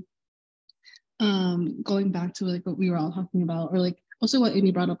I going back to like what we were all talking about, or like also what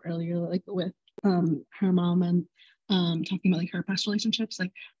Amy brought up earlier, like with her mom and talking about like her past relationships.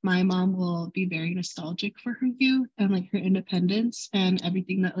 Like my mom will be very nostalgic for her youth and like her independence and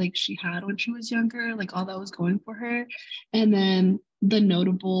everything that like she had when she was younger, like all that was going for her. And then the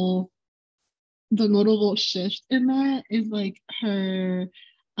notable shift in that is like her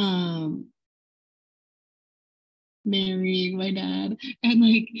marrying my dad, and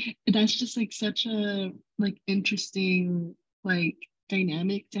like that's just like such a like interesting like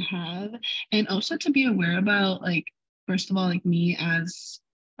dynamic to have, and also to be aware about, like first of all like me as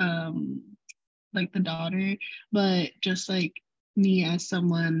like the daughter, but just like me as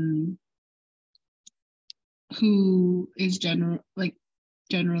someone who is generally like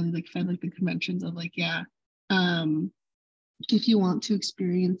fed like the conventions of like, yeah, um if you want to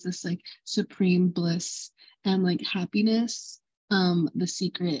experience this like supreme bliss and like happiness, the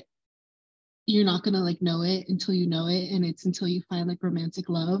secret, you're not gonna like know it until you know it, and it's until you find like romantic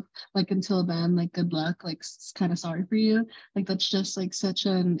love. Like until then, like good luck, like kind of sorry for you. Like that's just like such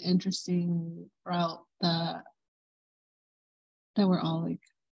an interesting route that we're all like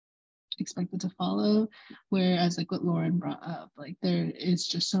expected to follow. Whereas like what Lauren brought up, like there is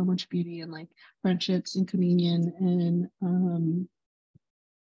just so much beauty in like friendships and communion and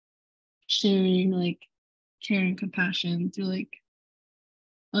sharing like care and compassion through like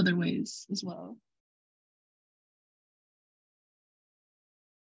other ways as well.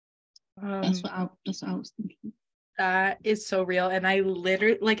 That's what I was thinking. That is so real. And I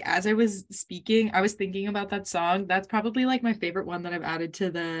literally, like, as I was speaking, I was thinking about that song. That's probably like my favorite one that I've added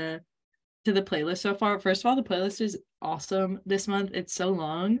to the playlist so far. First of all, the playlist is awesome this month. It's so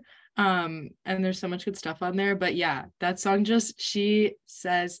long. And there's so much good stuff on there. But yeah, that song just, she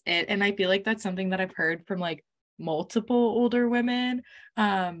says it. And I feel like that's something that I've heard from like multiple older women.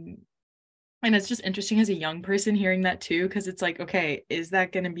 And it's just interesting as a young person hearing that too, because it's like, okay, is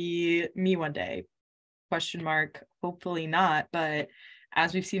that going to be me one day? Question mark. Hopefully not. But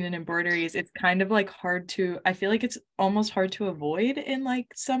as we've seen in embroideries, it's kind of like hard to, I feel like it's almost hard to avoid in like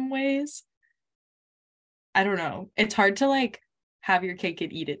some ways. I don't know. It's hard to like have your cake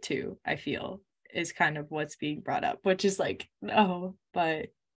and eat it too, I feel, is kind of what's being brought up, which is like, no, but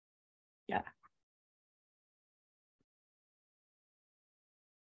yeah.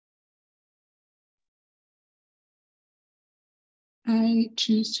 I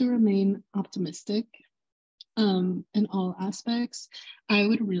choose to remain optimistic in all aspects. I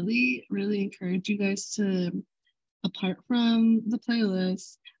would really, really encourage you guys to, apart from the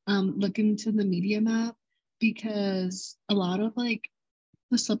playlist, look into the media map, because a lot of like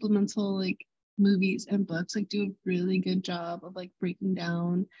the supplemental like movies and books like do a really good job of like breaking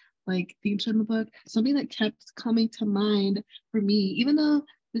down like themes from the book. Something that kept coming to mind for me, even though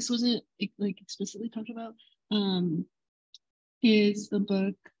this wasn't like explicitly talked about, is the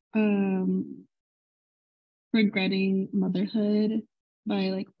book Regretting Motherhood by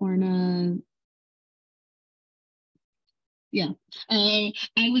like Orna. Yeah. I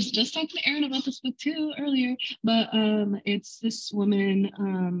was just talking to Erin about this book too earlier, but it's this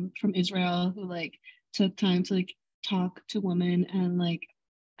woman from Israel who like took time to like talk to women and like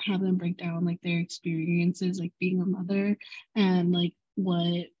have them break down like their experiences like being a mother, and like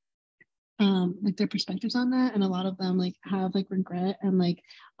what like their perspectives on that. And a lot of them like have like regret and like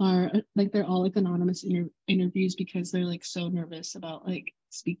are like they're all like anonymous interviews because they're like so nervous about like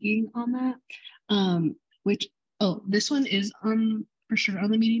speaking on that. Which, oh, this one is on for sure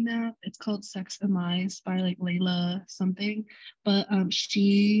on the meeting map. It's called Sex and Lies by like Layla something, but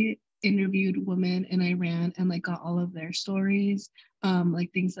she interviewed women in Iran and like got all of their stories,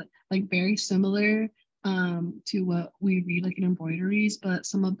 like things that like very similar to what we read like in embroideries, but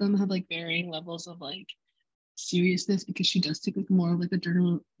some of them have like varying levels of like seriousness, because she does take like more of like a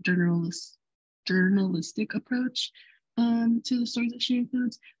journalistic approach to the stories that she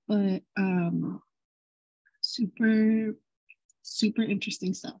includes. But super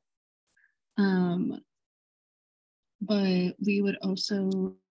interesting stuff. But we would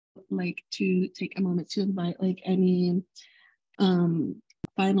also like to take a moment to invite like any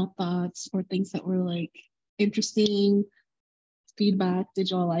final thoughts or things that were like interesting, feedback. Did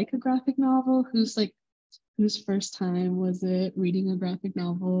y'all like a graphic novel? Who's whose first time was it reading a graphic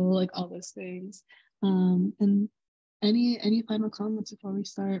novel, like all those things. And any final comments before we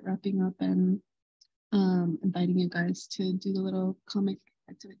start wrapping up and inviting you guys to do the little comic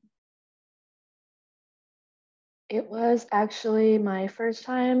activity? It was actually my first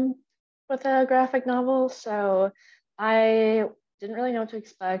time with a graphic novel, so I didn't really know what to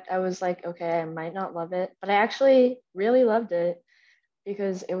expect. I was like, okay, I might not love it, but I actually really loved it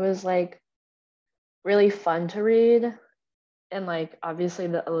because it was like really fun to read, and like obviously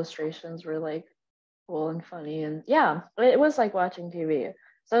the illustrations were like cool and funny, and yeah, it was like watching TV.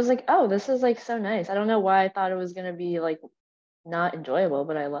 So I was like, oh, this is like so nice. I don't know why I thought it was gonna be like not enjoyable,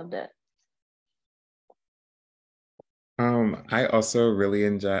 but I loved it. I also really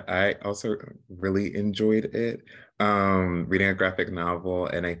enjoyed it. Reading a graphic novel,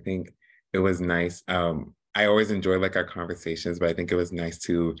 and I think it was nice. I always enjoy like our conversations, but I think it was nice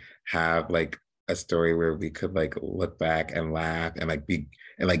to have like a story where we could like look back and laugh and like be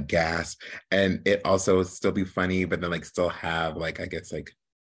and like gasp, and it also still be funny, but then like still have like I guess like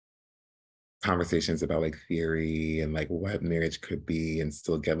conversations about like theory and like what marriage could be and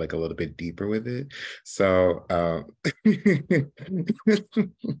still get like a little bit deeper with it. So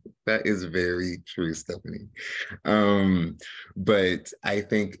that is very true, Stephanie. But I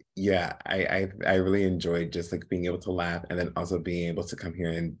think, yeah, I really enjoyed just like being able to laugh and then also being able to come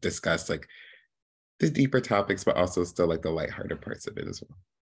here and discuss like the deeper topics, but also still like the lighthearted parts of it as well.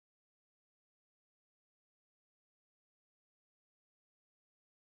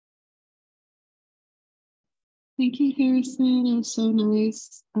 Thank you, Harrison. It was so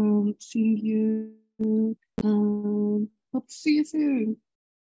nice seeing you. Hope to see you soon.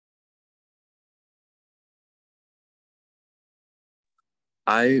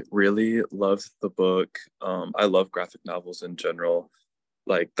 I really loved the book. I love graphic novels in general.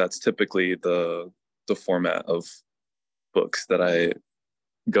 Like that's typically the format of books that I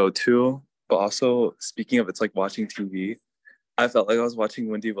go to. But also, speaking of, it's like watching TV. I felt like I was watching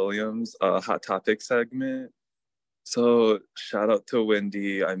Wendy Williams' Hot Topic segment. So shout out to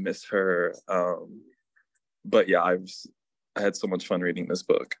Wendy. I miss her. But yeah, I had so much fun reading this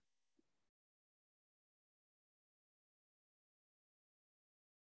book.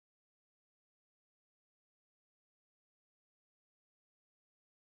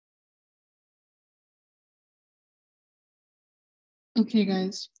 Okay,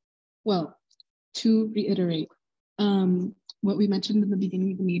 guys. Well, to reiterate, what we mentioned in the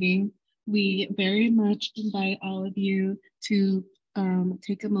beginning of the meeting, we very much invite all of you to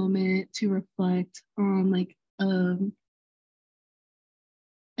take a moment to reflect on like an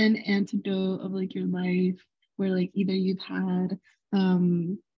antidote of like your life where like either you've had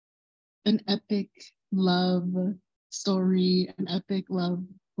an epic love story, an epic love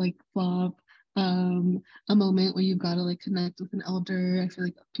like flop, a moment where you've got to like connect with an elder. I feel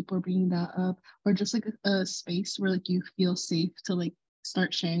like people are bringing that up, or just like a space where like you feel safe to like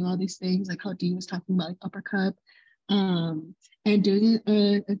start sharing all these things, like how Dee was talking about like upper cup, and doing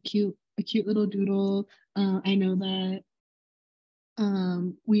a cute little doodle. I know that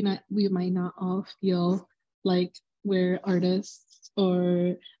we might not all feel like we're artists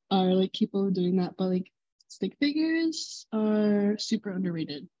or are like capable of doing that, but like stick figures are super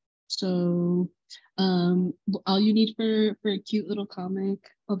underrated. So all you need for a cute little comic,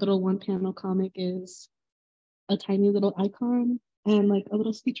 a little one panel comic, is a tiny little icon and like a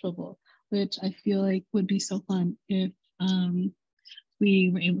little speech bubble, which I feel like would be so fun if we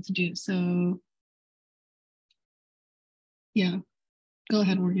were able to do. So yeah, go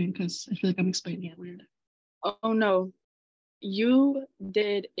ahead, Morgan, because I feel like I'm explaining it weird. Oh no, you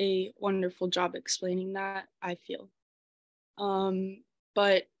did a wonderful job explaining that, I feel.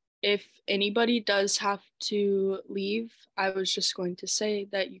 But if anybody does have to leave, I was just going to say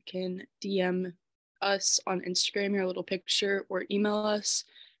that you can DM us on Instagram, your little picture, or email us.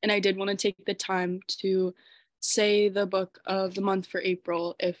 And I did want to take the time to say the book of the month for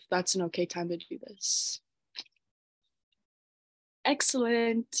April, if that's an okay time to do this.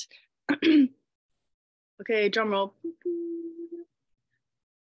 Excellent. Okay, drum roll.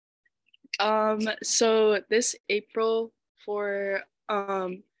 So this April for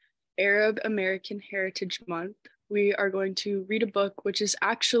Arab American Heritage Month, we are going to read a book, which is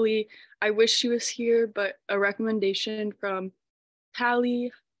actually, I wish she was here, but a recommendation from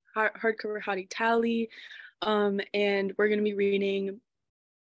Tally, Hardcover Hottie Tally, and we're going to be reading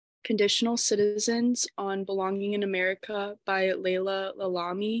Conditional Citizens on Belonging in America by Layla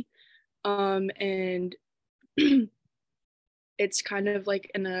Lalami, and it's kind of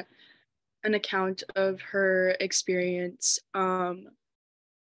like an account of her experience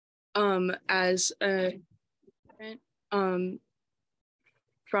as a from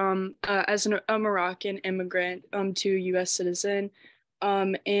as a Moroccan immigrant to U.S. citizen,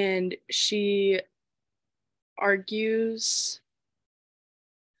 and she argues.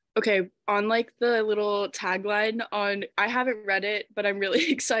 Okay, on like the little tagline on, I haven't read it, but I'm really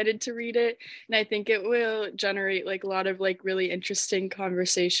excited to read it, and I think it will generate like a lot of like really interesting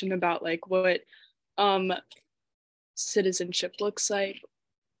conversation about like what citizenship looks like,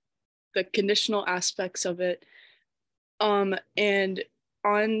 the conditional aspects of it. And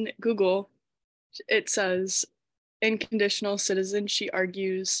on Google, it says, in Conditional Citizen, she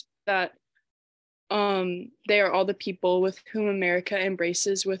argues that they are all the people with whom America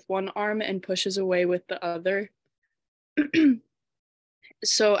embraces with one arm and pushes away with the other.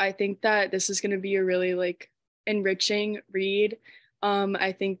 So I think that this is going to be a really like enriching read.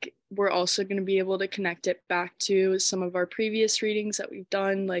 I think we're also going to be able to connect it back to some of our previous readings that we've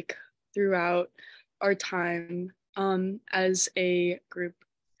done like throughout our time as a group.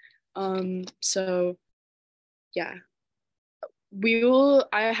 So yeah,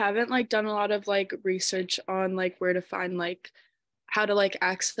 I haven't like done a lot of like research on like where to find like how to like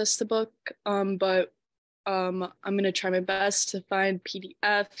access the book, but I'm gonna try my best to find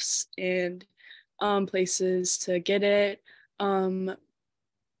PDFs and places to get it.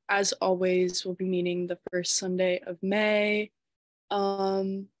 As always, we'll be meeting the first Sunday of May,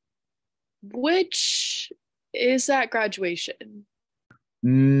 which is at graduation.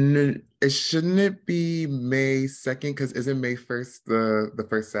 Shouldn't it be May 2nd? Because isn't May 1st the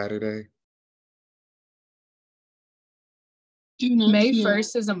first Saturday? May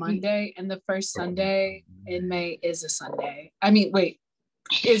 1st is a Monday, and the first Sunday in May is a Sunday. I mean, wait,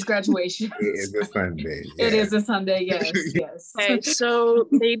 is graduation. It is a Sunday. It is a Sunday, yes, yes. Okay, so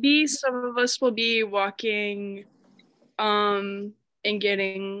maybe some of us will be walking and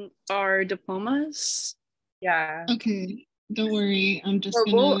getting our diplomas. Yeah. Okay, don't worry. I'm just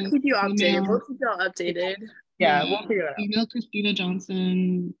We'll gonna keep you updated. email- We'll keep you all updated. Yeah, we'll figure it out. Email Christina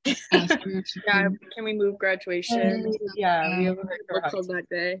Johnson. Ask her if she Yeah, can. can we move graduation? Yeah, we have We're closed that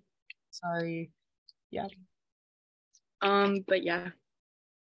day. Sorry. Yeah. But yeah.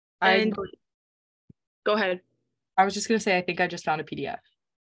 I Go ahead. I was just gonna say I think I just found a PDF,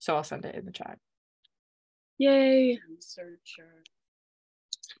 so I'll send it in the chat. Yay. Researcher.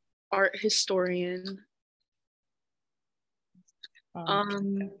 Art historian.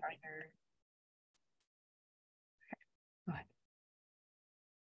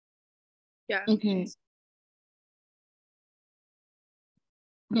 Yeah. Okay.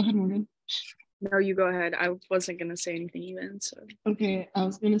 Go ahead, Morgan. No, you go ahead. I wasn't gonna say anything even, so. Okay, I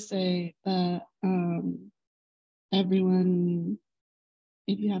was gonna say that everyone,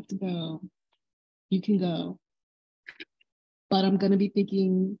 if you have to go, you can go. But I'm gonna be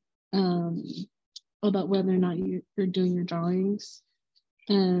thinking about whether or not you're doing your drawings.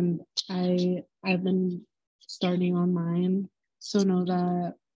 And I've been starting on mine, so know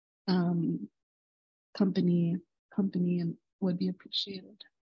that company would be appreciated.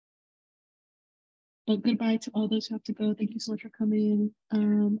 But goodbye to all those who have to go. Thank you so much for coming.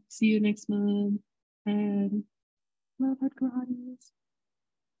 See you next month. And love Hardcover Hotties.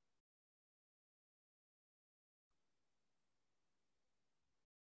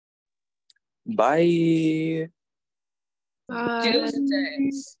 Bye.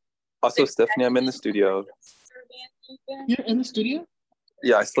 Also, Stephanie, I'm in the studio. You're in the studio?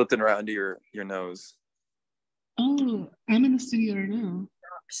 Yeah, I slipped in around your nose. Oh, I'm in the studio right now.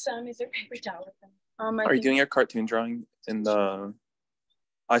 Some is there paper towel with them? Are you doing your cartoon drawing in the?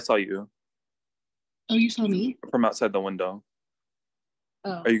 I saw you. Oh, you saw me? From outside the window.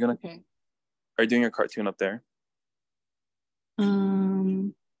 Oh, Are you gonna? Okay. Are you doing your cartoon up there?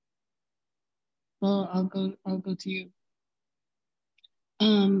 Well, I'll go to you.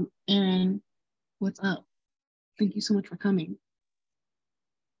 Erin, what's up? Thank you so much for coming.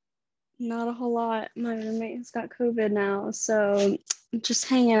 Not a whole lot. My roommate's got COVID now, so just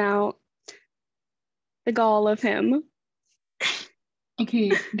hanging out. The gall of him.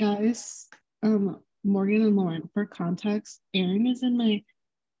 Okay, guys. Morgan and Lauren, for context, Erin is in my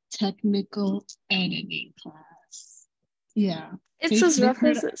technical editing class. Yeah. It's as rough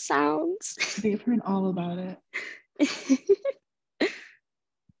as it sounds. They've heard all about it.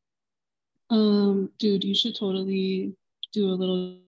 Dude, you should totally do a little